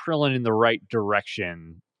push Krillin in the right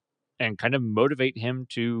direction and kind of motivate him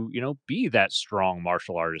to, be that strong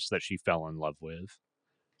martial artist that she fell in love with.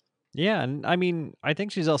 Yeah, and I mean, I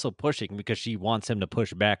think she's also pushing because she wants him to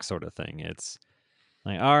push back, sort of thing. It's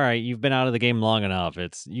like, all right, you've been out of the game long enough.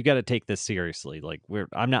 It's you got to take this seriously. Like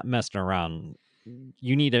I'm not messing around.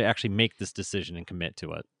 You need to actually make this decision and commit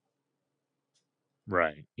to it.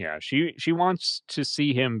 Right. Yeah. She wants to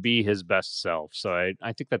see him be his best self. So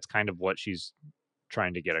I think that's kind of what she's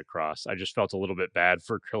trying to get across. I just felt a little bit bad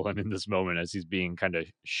for Krillin in this moment as he's being kind of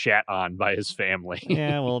shat on by his family.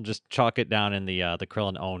 Yeah, we'll just chalk it down in the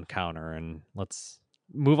Krillin own counter, and let's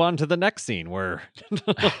move on to the next scene where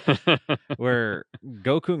where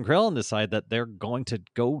Goku and Krillin decide that they're going to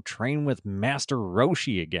go train with Master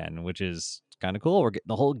Roshi again, which is kind of cool. We're getting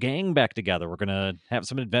the whole gang back together. We're gonna have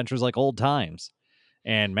some adventures like old times.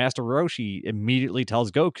 And Master Roshi immediately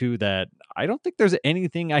tells Goku that I don't think there's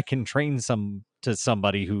anything I can train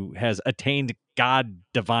somebody who has attained God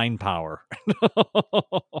divine power.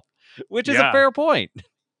 Which is a Yeah. fair point.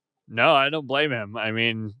 No, I don't blame him. I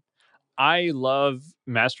mean, I love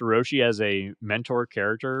Master Roshi as a mentor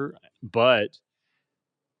character, but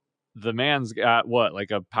the man's got what,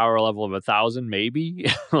 like a power level of 1,000, maybe?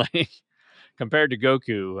 Like compared to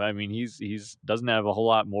Goku, I mean, he's doesn't have a whole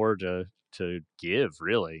lot more to to give,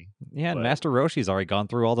 really. Yeah, and But Master Roshi's already gone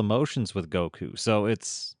through all the motions with Goku. So I mean,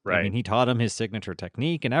 right. he taught him his signature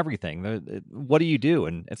technique and everything. What do you do?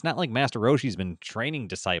 And it's not like Master Roshi's been training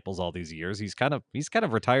disciples all these years. He's kind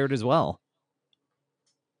of retired as well.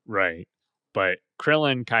 Right. But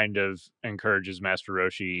Krillin kind of encourages Master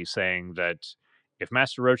Roshi, saying that if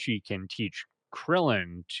Master Roshi can teach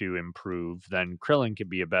Krillin to improve, then Krillin could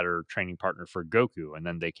be a better training partner for Goku, and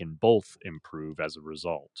then they can both improve as a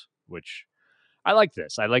result. Which I like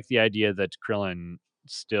this. I like the idea that Krillin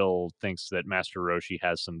still thinks that Master Roshi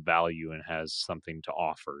has some value and has something to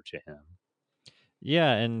offer to him.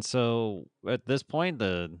 Yeah, and so at this point,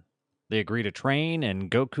 they agree to train,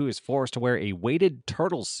 and Goku is forced to wear a weighted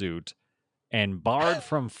turtle suit and barred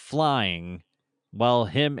from flying while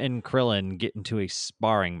him and Krillin get into a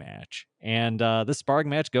sparring match. And this sparring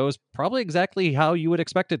match goes probably exactly how you would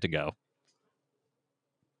expect it to go.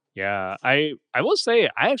 Yeah, I will say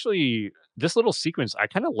I actually this little sequence I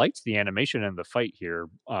kind of liked the animation and the fight here.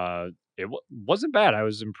 Wasn't bad. I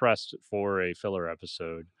was impressed for a filler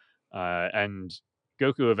episode. And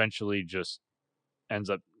Goku eventually just ends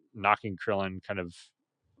up knocking Krillin kind of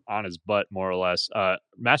on his butt more or less.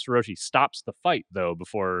 Master Roshi stops the fight though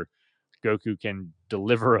before Goku can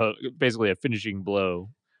deliver basically a finishing blow.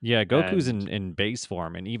 Yeah, Goku's And in base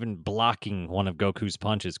form, and even blocking one of Goku's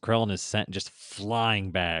punches, Krillin is sent just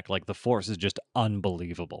flying back. Like the force is just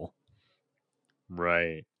unbelievable.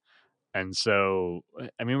 right. And so,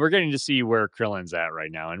 I mean, we're getting to see where Krillin's at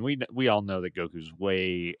right now, and we all know that Goku's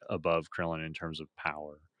way above Krillin in terms of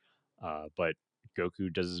power. But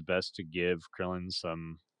Goku does his best to give Krillin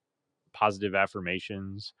some positive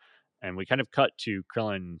affirmations, and we kind of cut to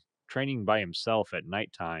Krillin training by himself at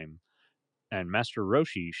nighttime, and Master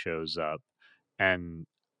Roshi shows up, and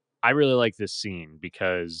I really like this scene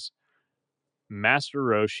because Master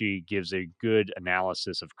Roshi gives a good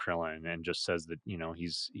analysis of Krillin and just says that,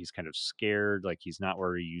 he's kind of scared, like he's not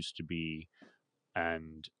where he used to be.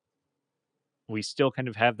 And we still kind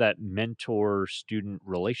of have that mentor student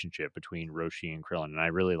relationship between Roshi and Krillin. And I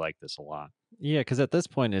really like this a lot. Yeah, because at this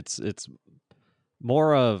point, it's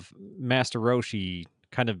more of Master Roshi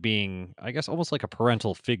kind of being, I guess, almost like a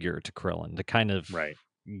parental figure to Krillin to kind of Right.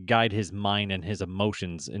 guide his mind and his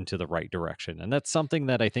emotions into the right direction. And that's something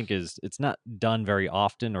that I think it's not done very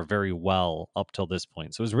often or very well up till this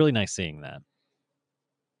point. So it was really nice seeing that.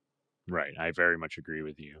 Right. I very much agree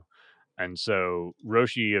with you. And so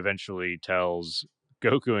Roshi eventually tells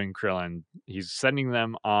Goku and Krillin he's sending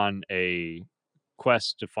them on a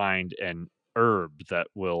quest to find an herb that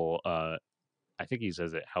will I think he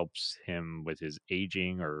says it helps him with his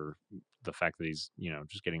aging or the fact that he's,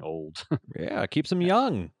 just getting old. Yeah, keeps him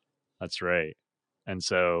young. That's right. And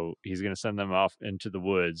so he's going to send them off into the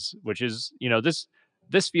woods, which is,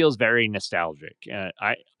 this feels very nostalgic.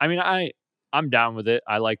 I'm down with it.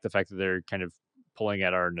 I like the fact that they're kind of pulling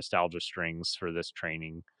at our nostalgia strings for this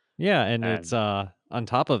training. Yeah, and it's And on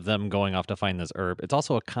top of them going off to find this herb, it's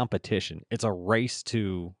also a competition. It's a race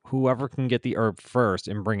to whoever can get the herb first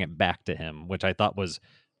and bring it back to him, which I thought was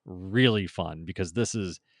really fun because this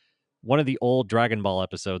is one of the old Dragon Ball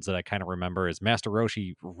episodes that I kind of remember is Master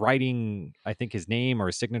Roshi writing, I think his name or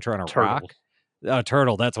his signature on a Turtle. rock. A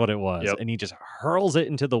turtle, that's what it was. Yep. And he just hurls it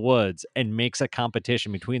into the woods and makes a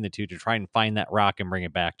competition between the two to try and find that rock and bring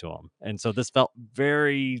it back to him. And so this felt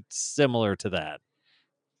very similar to that.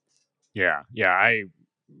 Yeah. Yeah.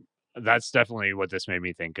 That's definitely what this made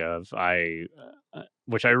me think of.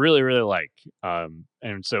 Which I really, really like.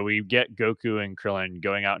 And so we get Goku and Krillin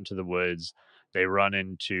going out into the woods. They run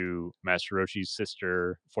into Master Roshi's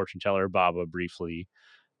sister, fortune teller Baba, briefly,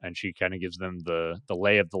 and she kind of gives them the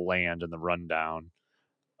lay of the land and the rundown.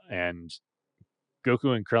 And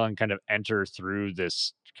Goku and Krillin kind of enter through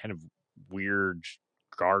this kind of weird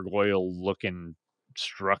gargoyle looking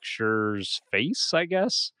structure's face, I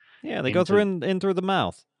guess. Yeah, they go through Into in through the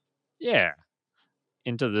mouth. yeah,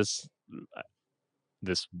 into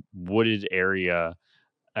this wooded area,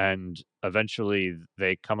 and eventually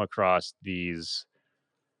they come across these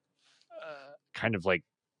kind of like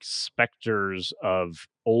specters of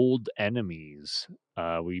old enemies.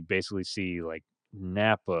 We basically see like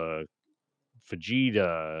Nappa,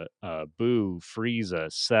 Vegeta, Boo,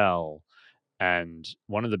 Frieza, Cell, and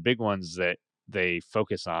one of the big ones that they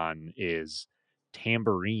focus on is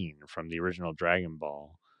Tambourine from the original Dragon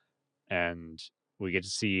Ball. And we get to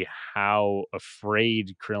see how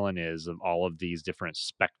afraid Krillin is of all of these different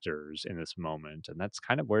specters in this moment, and that's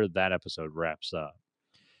kind of where that episode wraps up.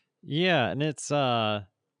 Yeah, and it's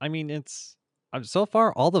I mean it's so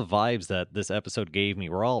far all the vibes that this episode gave me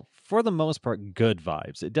were all for the most part good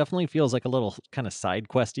vibes. It definitely feels like a little kind of side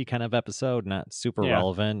questy kind of episode, not super Yeah,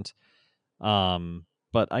 relevant.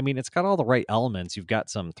 But I mean, it's got all the right elements. You've got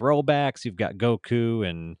some throwbacks. You've got Goku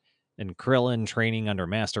and Krillin training under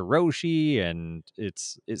Master Roshi, and it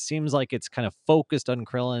seems like it's kind of focused on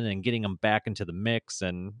Krillin and getting him back into the mix.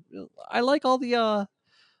 And I like all the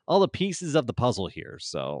pieces of the puzzle here.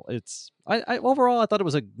 So I overall I thought it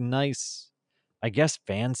was a nice, I guess,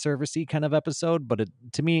 fan servicey kind of episode, but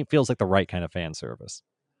to me it feels like the right kind of fan service.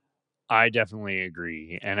 I definitely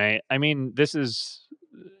agree. And I mean, this is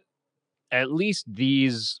at least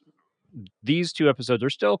these two episodes are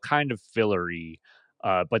still kind of fillery,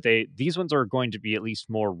 but these ones are going to be at least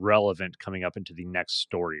more relevant coming up into the next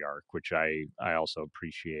story arc, which I also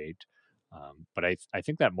appreciate. But I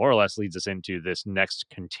think that more or less leads us into this next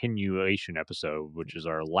continuation episode, which is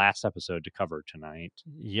our last episode to cover tonight.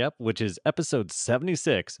 Yep, which is episode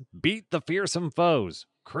 76, Beat the Fearsome Foes.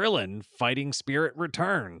 Krillin Fighting Spirit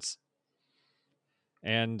returns.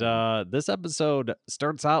 And this episode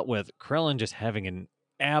starts out with Krillin just having an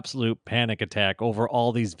absolute panic attack over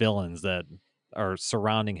all these villains that are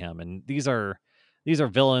surrounding him, and these are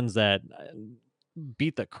villains that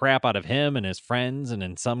beat the crap out of him and his friends, and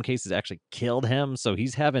in some cases actually killed him. So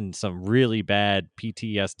he's having some really bad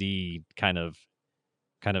PTSD kind of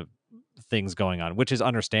things going on, which is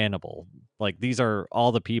understandable. Like these are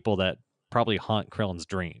all the people that probably haunt Krillin's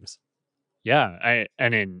dreams. Yeah,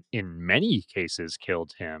 and in many cases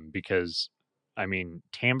killed him because I mean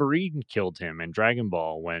Tambourine killed him in Dragon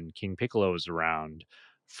Ball when King Piccolo was around.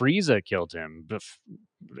 Frieza killed him,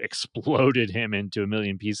 exploded him into a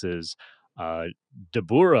million pieces. Uh,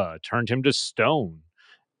 Dabura turned him to stone,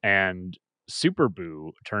 and Super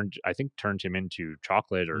Boo turned him into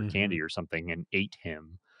chocolate or Mm-hmm. candy or something and ate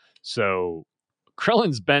him. So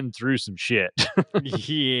Krillin's been through some shit.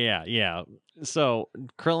 Yeah, yeah. So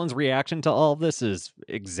Krillin's reaction to all of this is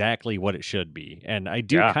exactly what it should be. And I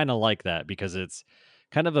do Yeah. kind of like that because it's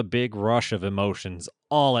kind of a big rush of emotions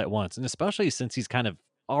all at once. And especially since he's kind of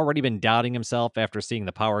already been doubting himself after seeing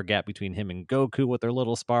the power gap between him and Goku with their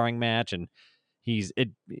little sparring match. And he's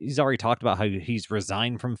already talked about how he's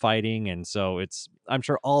resigned from fighting. And so I'm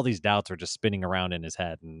sure all these doubts are just spinning around in his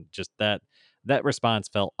head. And just that response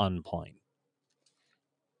felt on point.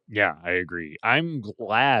 Yeah, I agree. I'm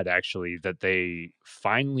glad actually that they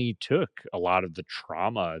finally took a lot of the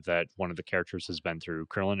trauma that one of the characters has been through,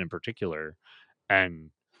 Krillin in particular, and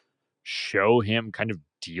show him kind of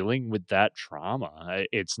dealing with that trauma.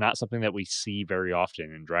 It's not something that we see very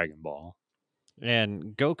often in Dragon Ball. And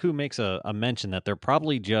Goku makes a mention that they're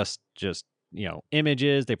probably just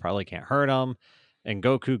images. They probably can't hurt him. And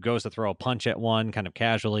Goku goes to throw a punch at one kind of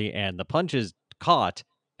casually, and the punch is caught.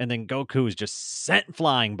 And then Goku is just sent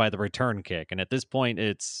flying by the return kick. And at this point,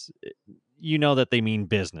 that they mean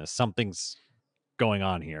business. Something's going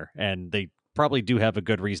on here, and they probably do have a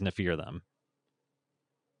good reason to fear them.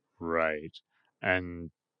 Right. And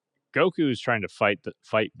Goku is trying to fight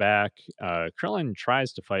back. Krillin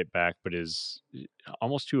tries to fight back, but is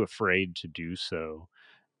almost too afraid to do so.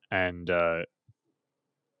 And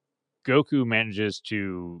Goku manages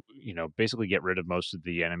to, basically get rid of most of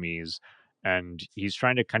the enemies, and he's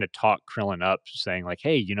trying to kind of talk Krillin up, saying like,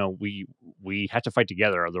 "Hey, we have to fight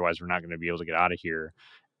together, otherwise we're not going to be able to get out of here."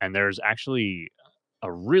 And there's actually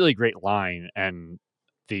a really great line, and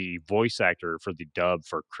the voice actor for the dub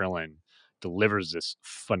for Krillin delivers this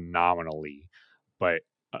phenomenally. But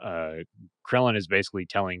uh, Krillin is basically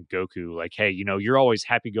telling Goku like, "Hey, you're always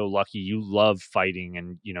happy-go-lucky. You love fighting,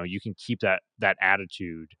 and you can keep that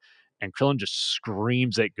attitude." And Krillin just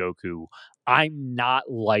screams at Goku, "I'm not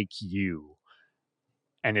like you."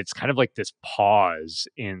 And it's kind of like this pause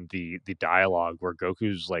in the dialogue where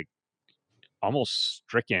Goku's like almost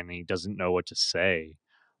stricken. He doesn't know what to say,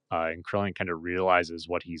 and Krillin kind of realizes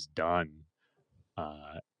what he's done.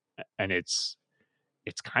 Uh, and it's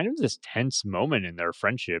kind of this tense moment in their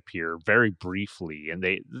friendship here very briefly, and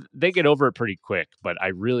they get over it pretty quick, but I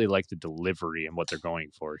really like the delivery and what they're going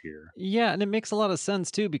for here. Yeah, and it makes a lot of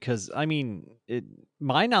sense too because I mean,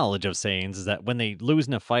 my knowledge of Saiyans is that when they lose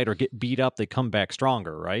in a fight or get beat up, they come back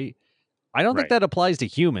stronger, right? I don't think Right. that applies to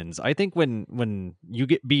humans. I think when you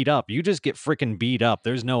get beat up, you just get freaking beat up.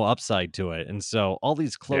 There's no upside to it. And so all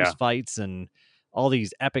these close Yeah. fights and all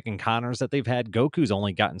these epic encounters that they've had, Goku's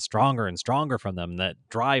only gotten stronger and stronger from them. That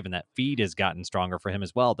drive and that feed has gotten stronger for him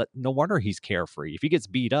as well. But no wonder he's carefree. If he gets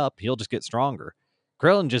beat up, he'll just get stronger.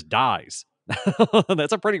 Krillin just dies.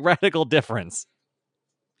 That's a pretty radical difference.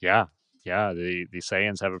 Yeah. Yeah, the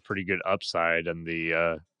Saiyans have a pretty good upside, and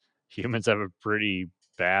the humans have a pretty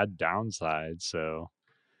bad downside. So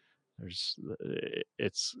there's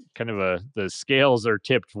it's kind of the scales are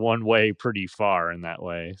tipped one way pretty far in that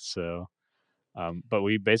way. So but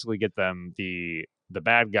we basically get them the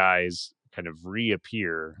bad guys kind of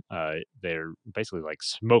reappear. They're basically like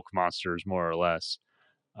smoke monsters, more or less.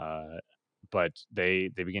 Uh, but they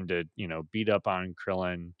begin to beat up on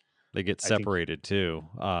Krillin. They get I think separated too.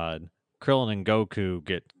 Krillin and Goku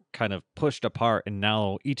get kind of pushed apart, and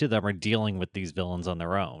now each of them are dealing with these villains on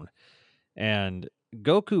their own. And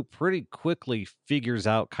Goku pretty quickly figures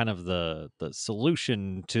out kind of the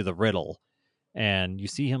solution to the riddle. And you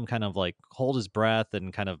see him kind of like hold his breath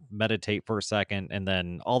and kind of meditate for a second, and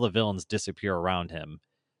then all the villains disappear around him.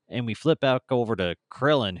 And we flip back over to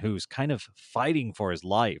Krillin, who's kind of fighting for his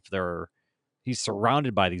life. He's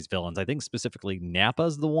surrounded by these villains. I think specifically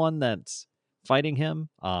Nappa's the one that's fighting him.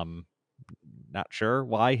 Not sure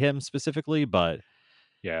why him specifically, but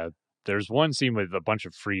yeah, there's one scene with a bunch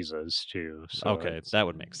of Friezas too. So okay, that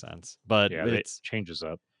would make sense. But yeah, it changes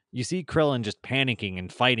up. you see Krillin just panicking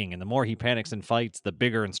and fighting, and the more he panics and fights, the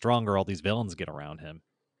bigger and stronger all these villains get around him.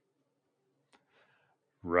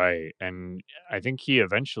 Right. And I think he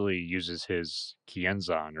eventually uses his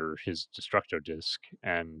Kienzan or his Destructo Disc,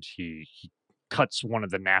 and he cuts one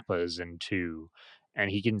of the Nappas in two,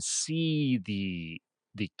 and he can see the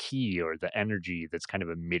key or the energy that's kind of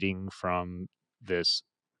emitting from this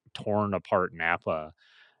torn apart Nappa,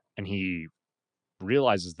 and he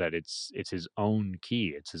realizes that it's his own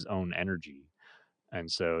key, it's his own energy.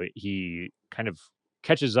 And so he kind of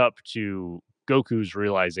catches up to Goku's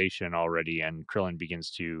realization already, and Krillin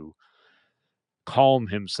begins to calm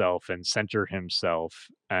himself and center himself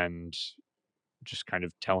and just kind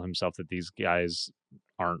of tell himself that these guys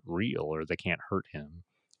aren't real or they can't hurt him.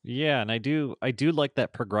 Yeah, and I do like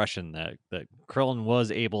that progression that Krillin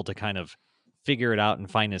was able to kind of figure it out and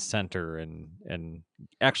find his center and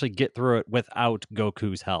actually get through it without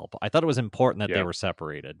Goku's help. I thought it was important that they Yeah, were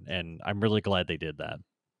separated, and I'm really glad they did that.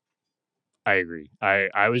 I agree.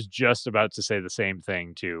 I was just about to say the same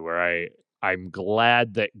thing too, where I'm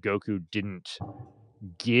glad that Goku didn't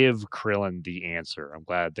give Krillin the answer. I'm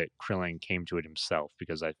glad that Krillin came to it himself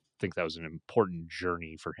because I think that was an important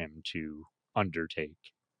journey for him to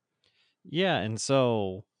undertake. Yeah, and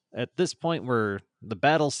so at this point where the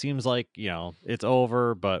battle seems like, it's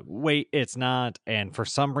over, but wait, it's not. And for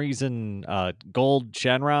some reason, Gold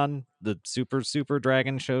Shenron, the super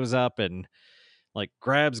dragon, shows up and like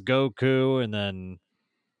grabs Goku, and then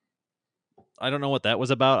I don't know what that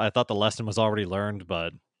was about. I thought the lesson was already learned,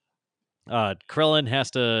 but Krillin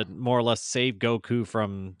has to more or less save Goku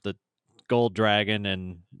from the Gold Dragon,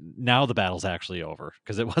 and now the battle's actually over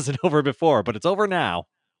because it wasn't over before, but it's over now.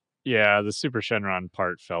 Yeah, the Super Shenron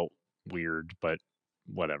part felt weird, but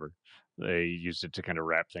whatever. They used it to kind of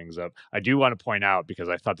wrap things up. I do want to point out because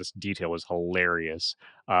I thought this detail was hilarious,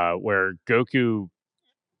 where Goku,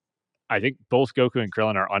 I think both Goku and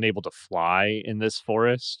Krillin are unable to fly in this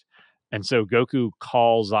forest, and so Goku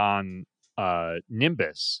calls on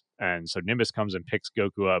Nimbus, and so Nimbus comes and picks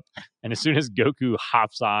Goku up, and as soon as Goku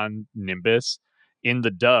hops on Nimbus in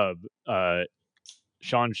the dub,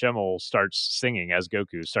 Sean Schemmel starts singing as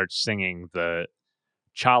Goku starts singing the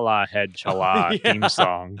Chala Head Chala theme Yeah,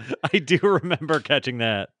 song. I do remember catching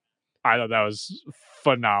that. I thought that was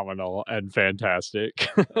phenomenal and fantastic.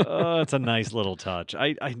 It's a nice little touch.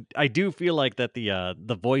 I do feel like that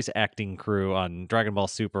the voice acting crew on Dragon Ball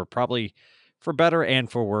Super probably, for better and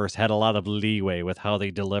for worse, had a lot of leeway with how they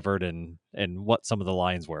delivered and what some of the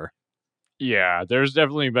lines were. Yeah, there's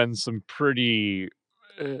definitely been some pretty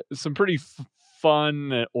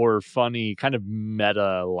fun or funny kind of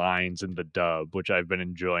meta lines in the dub, which I've been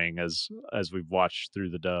enjoying as we've watched through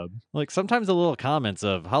the dub. Like sometimes the little comments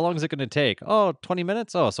of how long is it going to take? Oh, 20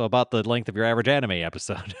 minutes? Oh, so about the length of your average anime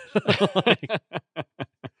episode. Like,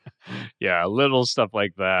 Yeah, little stuff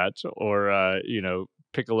like that, or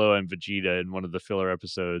Piccolo and Vegeta in one of the filler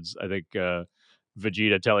episodes. I think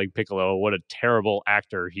Vegeta telling Piccolo what a terrible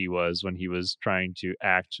actor he was when he was trying to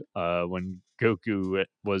act when Goku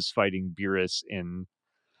was fighting Beerus in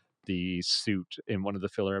the suit in one of the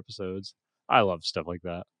filler episodes. I love stuff like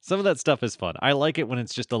that. some of that stuff is fun. I like it when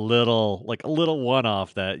it's just a little one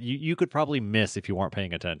off that you could probably miss if you weren't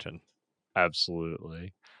paying attention.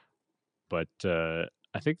 Absolutely. But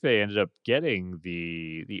I think they ended up getting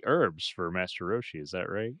the herbs for Master Roshi. Is that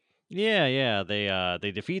right? Yeah.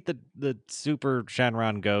 They defeat the super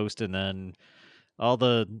Shenron ghost, and then all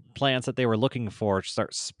the plants that they were looking for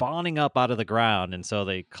start spawning up out of the ground, and so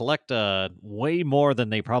they collect way more than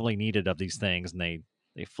they probably needed of these things, and they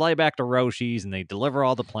fly back to Roshi's and they deliver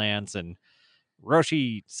all the plants, and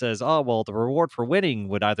Roshi says, "Oh, well, the reward for winning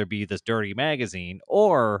would either be this dirty magazine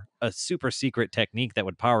or a super secret technique that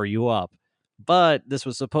would power you up. But this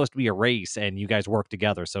was supposed to be a race and you guys work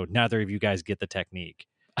together, so neither of you guys get the technique."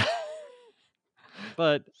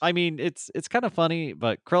 But I mean, it's kind of funny.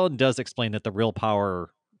 But Krillin does explain that the real power,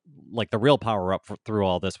 like the real power up through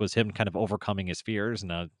all this, was him kind of overcoming his fears,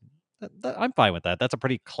 and I'm fine with that. That's a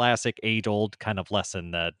pretty classic, age old kind of lesson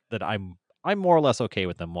that I'm more or less okay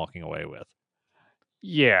with them walking away with.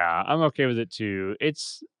 Yeah, I'm okay with it too.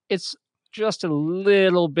 It's just a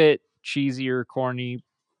little bit cheesy or corny,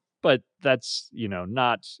 but that's,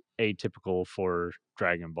 not atypical for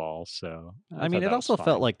Dragon Ball, so I I mean, thought it that was also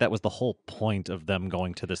felt fine. like that was the whole point of them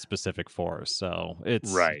going to this specific forest. So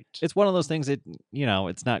Right. it's one of those things that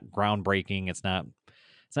it's not groundbreaking. It's not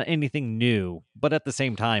anything new, but at the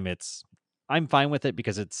same time, I'm fine with it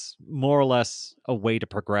because it's more or less a way to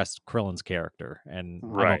progress Krillin's character, and I'm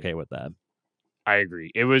Right. okay with that. I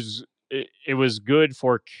agree. It was good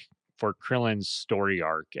for Krillin's story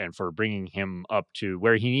arc and for bringing him up to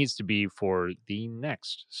where he needs to be for the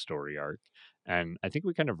next story arc. And I think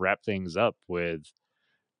we kind of wrap things up with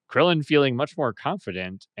Krillin feeling much more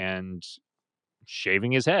confident and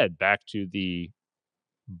shaving his head back to the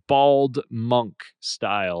bald monk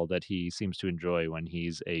style that he seems to enjoy when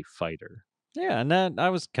he's a fighter. Yeah, and that I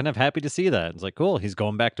was kind of happy to see that. It's like, cool, he's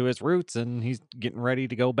going back to his roots and he's getting ready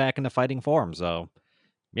to go back into fighting form. So,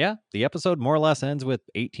 yeah, the episode more or less ends with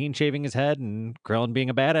 18 shaving his head and Krillin being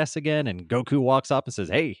a badass again. And Goku walks up and says,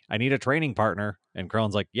 "Hey, I need a training partner." And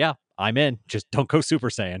Krillin's like, "Yeah, I'm in. Just don't go Super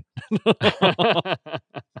Saiyan."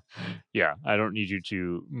 Yeah, I don't need you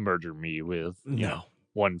to murder me with, No.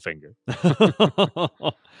 one finger.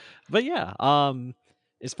 But yeah,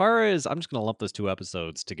 as far as I'm just gonna lump those two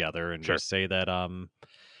episodes together and Sure. just say that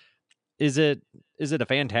is it a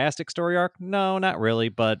fantastic story arc? No, not really,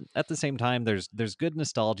 but at the same time there's good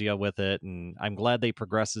nostalgia with it, and I'm glad they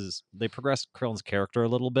progressed Krillin's character a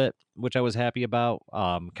little bit, which I was happy about.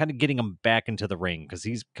 Kind of getting him back into the ring because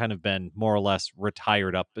he's kind of been more or less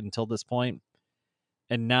retired up until this point,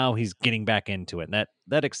 and now he's getting back into it. And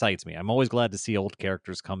that excites me. I'm always glad to see old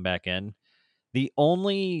characters come back in. The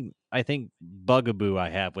only, I think, bugaboo I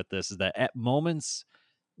have with this is that at moments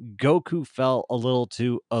Goku felt a little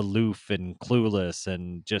too aloof and clueless,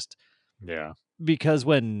 and just Yeah. because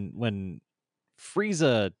when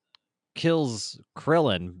Frieza kills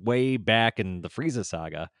Krillin way back in the Frieza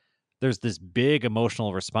saga, there's this big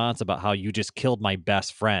emotional response about how you just killed my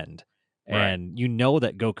best friend. Right. And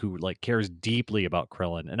that Goku like cares deeply about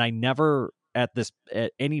Krillin. And I never at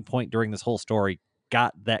any point during this whole story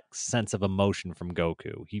got that sense of emotion from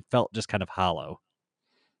Goku. He felt just kind of hollow.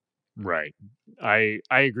 Right. I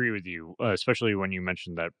agree with you, especially when you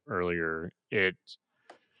mentioned that earlier.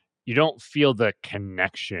 You don't feel the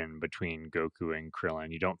connection between Goku and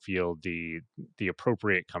Krillin. You don't feel the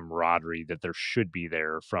appropriate camaraderie that there should be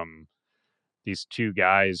there from these two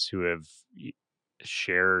guys who have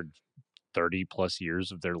shared 30 plus years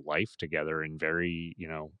of their life together in very,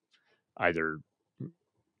 either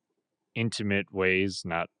intimate ways,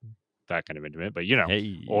 not that kind of intimate, but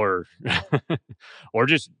Hey. or or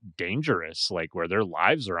just dangerous, like where their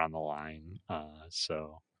lives are on the line.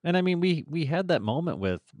 So And I mean, we had that moment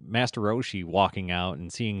with Master Roshi walking out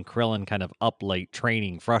and seeing Krillin kind of up late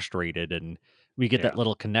training, frustrated, and we get that yeah,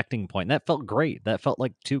 little connecting point. And that felt great. That felt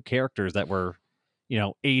like two characters that were,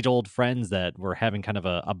 age old friends that were having kind of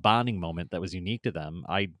a bonding moment that was unique to them.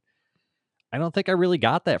 I don't think I really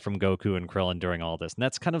got that from Goku and Krillin during all this. And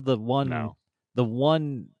that's kind of no, the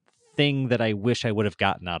one thing that I wish I would have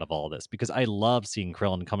gotten out of all this, because I love seeing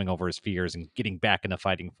Krillin coming over his fears and getting back into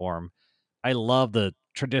fighting form. I love the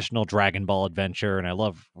traditional Dragon Ball adventure, and I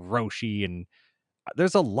love Roshi, and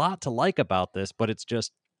there's a lot to like about this, but it's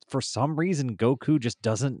just for some reason Goku just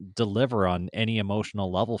doesn't deliver on any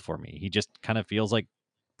emotional level for me. He just kind of feels like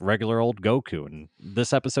regular old Goku, and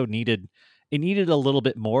this episode needed a little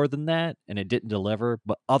bit more than that, and it didn't deliver.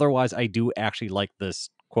 But otherwise, I do actually like this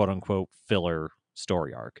quote unquote filler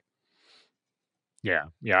story arc. yeah.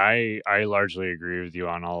 I largely agree with you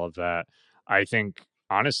on all of that. I think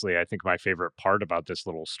honestly, I think my favorite part about this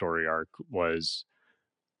little story arc was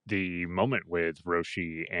the moment with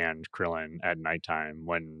Roshi and Krillin at nighttime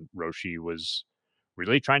when Roshi was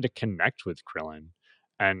really trying to connect with Krillin.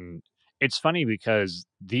 And it's funny because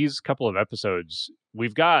these couple of episodes,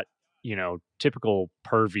 we've got, typical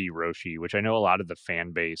pervy Roshi, which I know a lot of the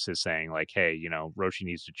fan base is saying, like, hey, Roshi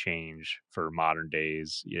needs to change for modern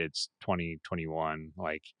days. It's 2021.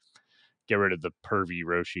 Like, get rid of the pervy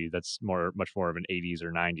Roshi. That's much more of an 80s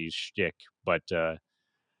or 90s shtick. But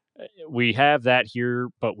we have that here,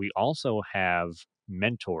 but we also have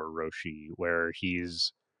mentor Roshi, where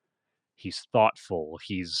he's thoughtful.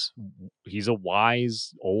 He's a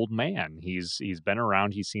wise old man. He's been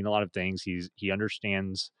around. He's seen a lot of things. He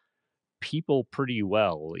understands people pretty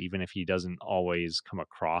well, even if he doesn't always come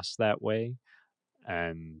across that way.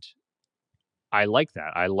 And I like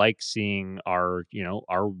that. I like seeing our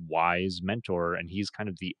wise mentor, and he's kind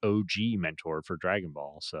of the OG mentor for Dragon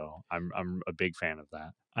Ball. So I'm a big fan of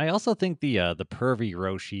that. I also think the pervy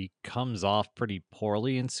Roshi comes off pretty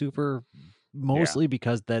poorly in Super, Yeah. mostly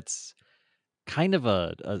because that's kind of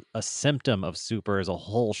a symptom of Super as a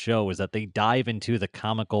whole show, is that they dive into the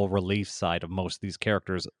comical relief side of most of these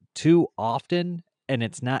characters too often, and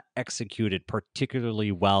it's not executed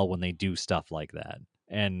particularly well when they do stuff like that.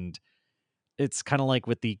 And it's kind of like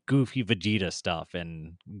with the goofy Vegeta stuff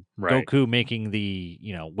and Right. Goku making the,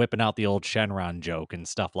 whipping out the old Shenron joke and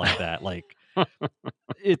stuff like that. Like,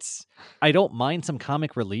 it's, I don't mind some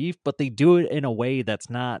comic relief, but they do it in a way that's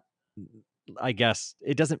not, I guess,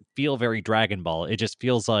 it doesn't feel very Dragon Ball. It just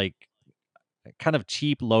feels like kind of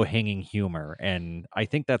cheap, low hanging humor. And I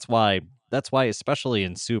think that's why, especially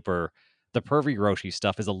in Super, the pervy Roshi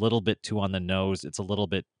stuff is a little bit too on the nose. It's a little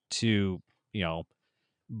bit too,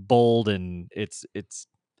 bold, and it's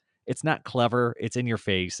not clever. It's in your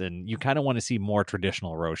face, and you kind of want to see more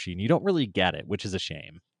traditional Roshi, and you don't really get it, which is a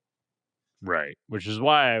shame. Right. Which is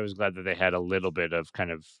why I was glad that they had a little bit of kind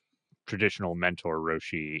of traditional mentor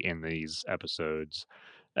Roshi in these episodes.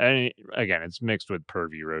 And again, it's mixed with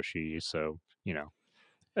pervy Roshi, so it's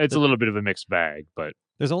a The- little bit of a mixed bag, but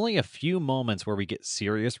There's only a few moments where we get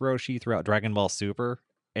serious Roshi throughout Dragon Ball Super,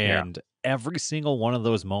 yeah. and every single one of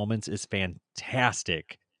those moments is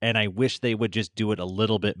fantastic. And I wish they would just do it a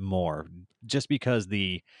little bit more, just because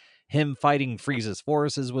the him fighting Frieza's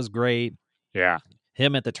forces was great. Yeah.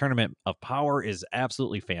 Him at the Tournament of Power is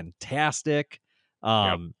absolutely fantastic.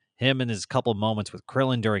 Yep. Him and his couple moments with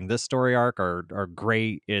Krillin during this story arc are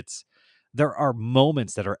great. There are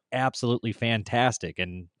moments that are absolutely fantastic,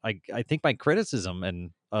 and I think my criticism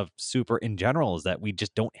and of Super in general is that we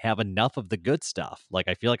just don't have enough of the good stuff. Like,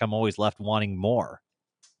 I feel like I'm always left wanting more.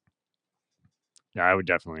 Yeah, I would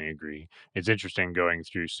definitely agree. It's interesting going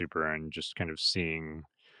through Super and just kind of seeing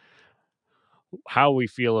how we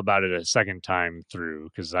feel about it a second time through,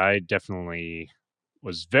 because I definitely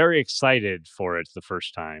was very excited for it the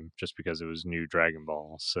first time just because it was new Dragon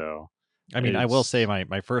Ball. So I mean, I will say it's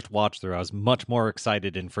my first watch through, I was much more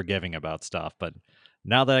excited and forgiving about stuff, but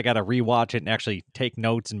now that I got to rewatch it and actually take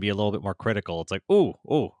notes and be a little bit more critical, it's like, oh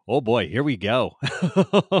boy, here we go.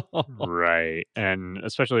 right. And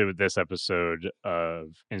especially with this episode of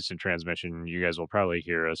Instant Transmission, you guys will probably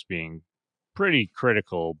hear us being pretty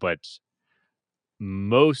critical, but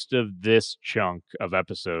most of this chunk of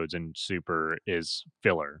episodes in Super is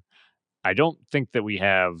filler. I don't think that we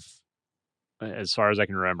have, as far as I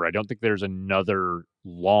can remember, I don't think there's another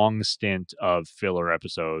long stint of filler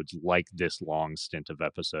episodes like this long stint of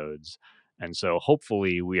episodes. And so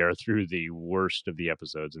hopefully we are through the worst of the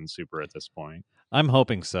episodes in Super at this point. I'm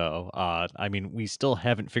hoping so. I mean, we still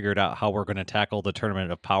haven't figured out how we're going to tackle the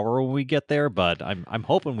Tournament of Power when we get there, but I'm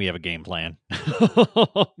hoping we have a game plan,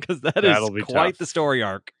 because that is That'll be quite tough. the story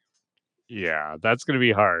arc. Yeah, that's going to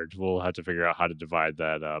be hard. We'll have to figure out how to divide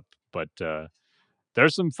that up. But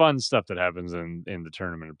there's some fun stuff that happens in the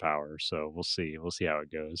Tournament of Power. So we'll see. We'll see how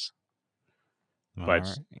it goes. All But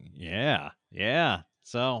right. Yeah.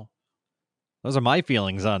 So those are my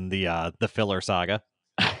feelings on the filler saga.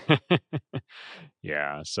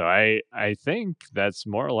 yeah, so I think that's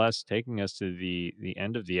more or less taking us to the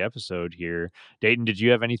end of the episode here. Dayton, did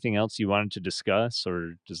you have anything else you wanted to discuss,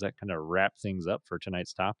 or does that kind of wrap things up for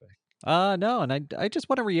tonight's topic? No, and I just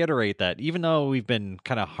want to reiterate that even though we've been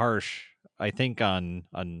kind of harsh, I think on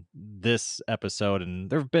this episode, and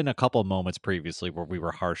there have been a couple moments previously where we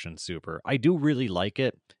were harsh and Super. I do really like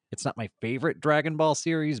it. It's not my favorite Dragon Ball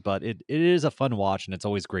series, but it is a fun watch, and it's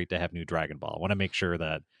always great to have new Dragon Ball. I want to make sure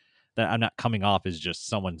that I'm not coming off as just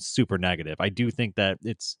someone super negative. I do think that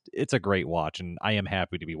it's a great watch, and I am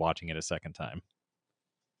happy to be watching it a second time.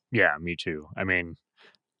 Yeah, me too. I mean,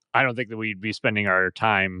 I don't think that we'd be spending our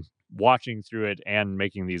time watching through it and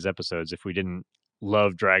making these episodes if we didn't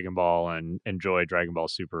love Dragon Ball and enjoy Dragon Ball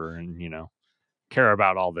Super and, care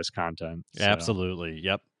about all this content. So, Absolutely.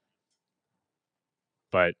 Yep.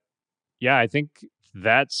 but yeah, I think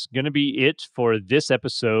that's going to be it for this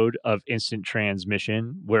episode of Instant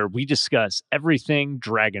Transmission, where we discuss everything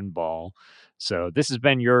Dragon Ball. So, this has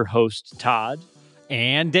been your host, Todd.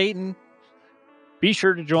 And Dayton. Be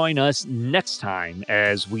sure to join us next time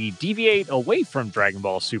as we deviate away from Dragon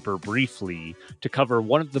Ball Super briefly to cover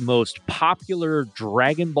one of the most popular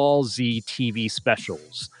Dragon Ball Z TV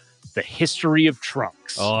specials, The History of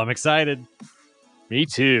Trunks. Oh, I'm excited. Me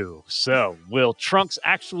too. So, will Trunks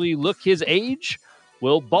actually look his age?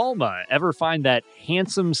 Will Bulma ever find that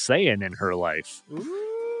handsome Saiyan in her life?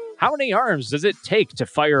 How many arms does it take to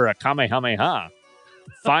fire a Kamehameha?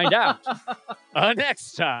 find out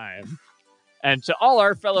next time. And to all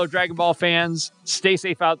our fellow Dragon Ball fans, stay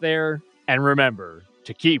safe out there, and remember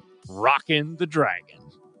to keep rocking the dragon.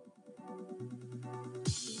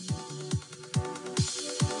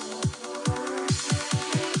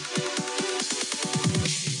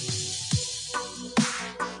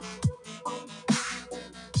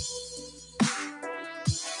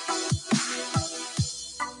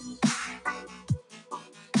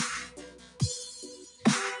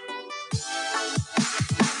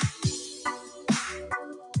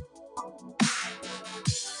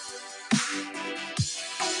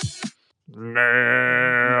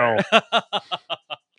 No.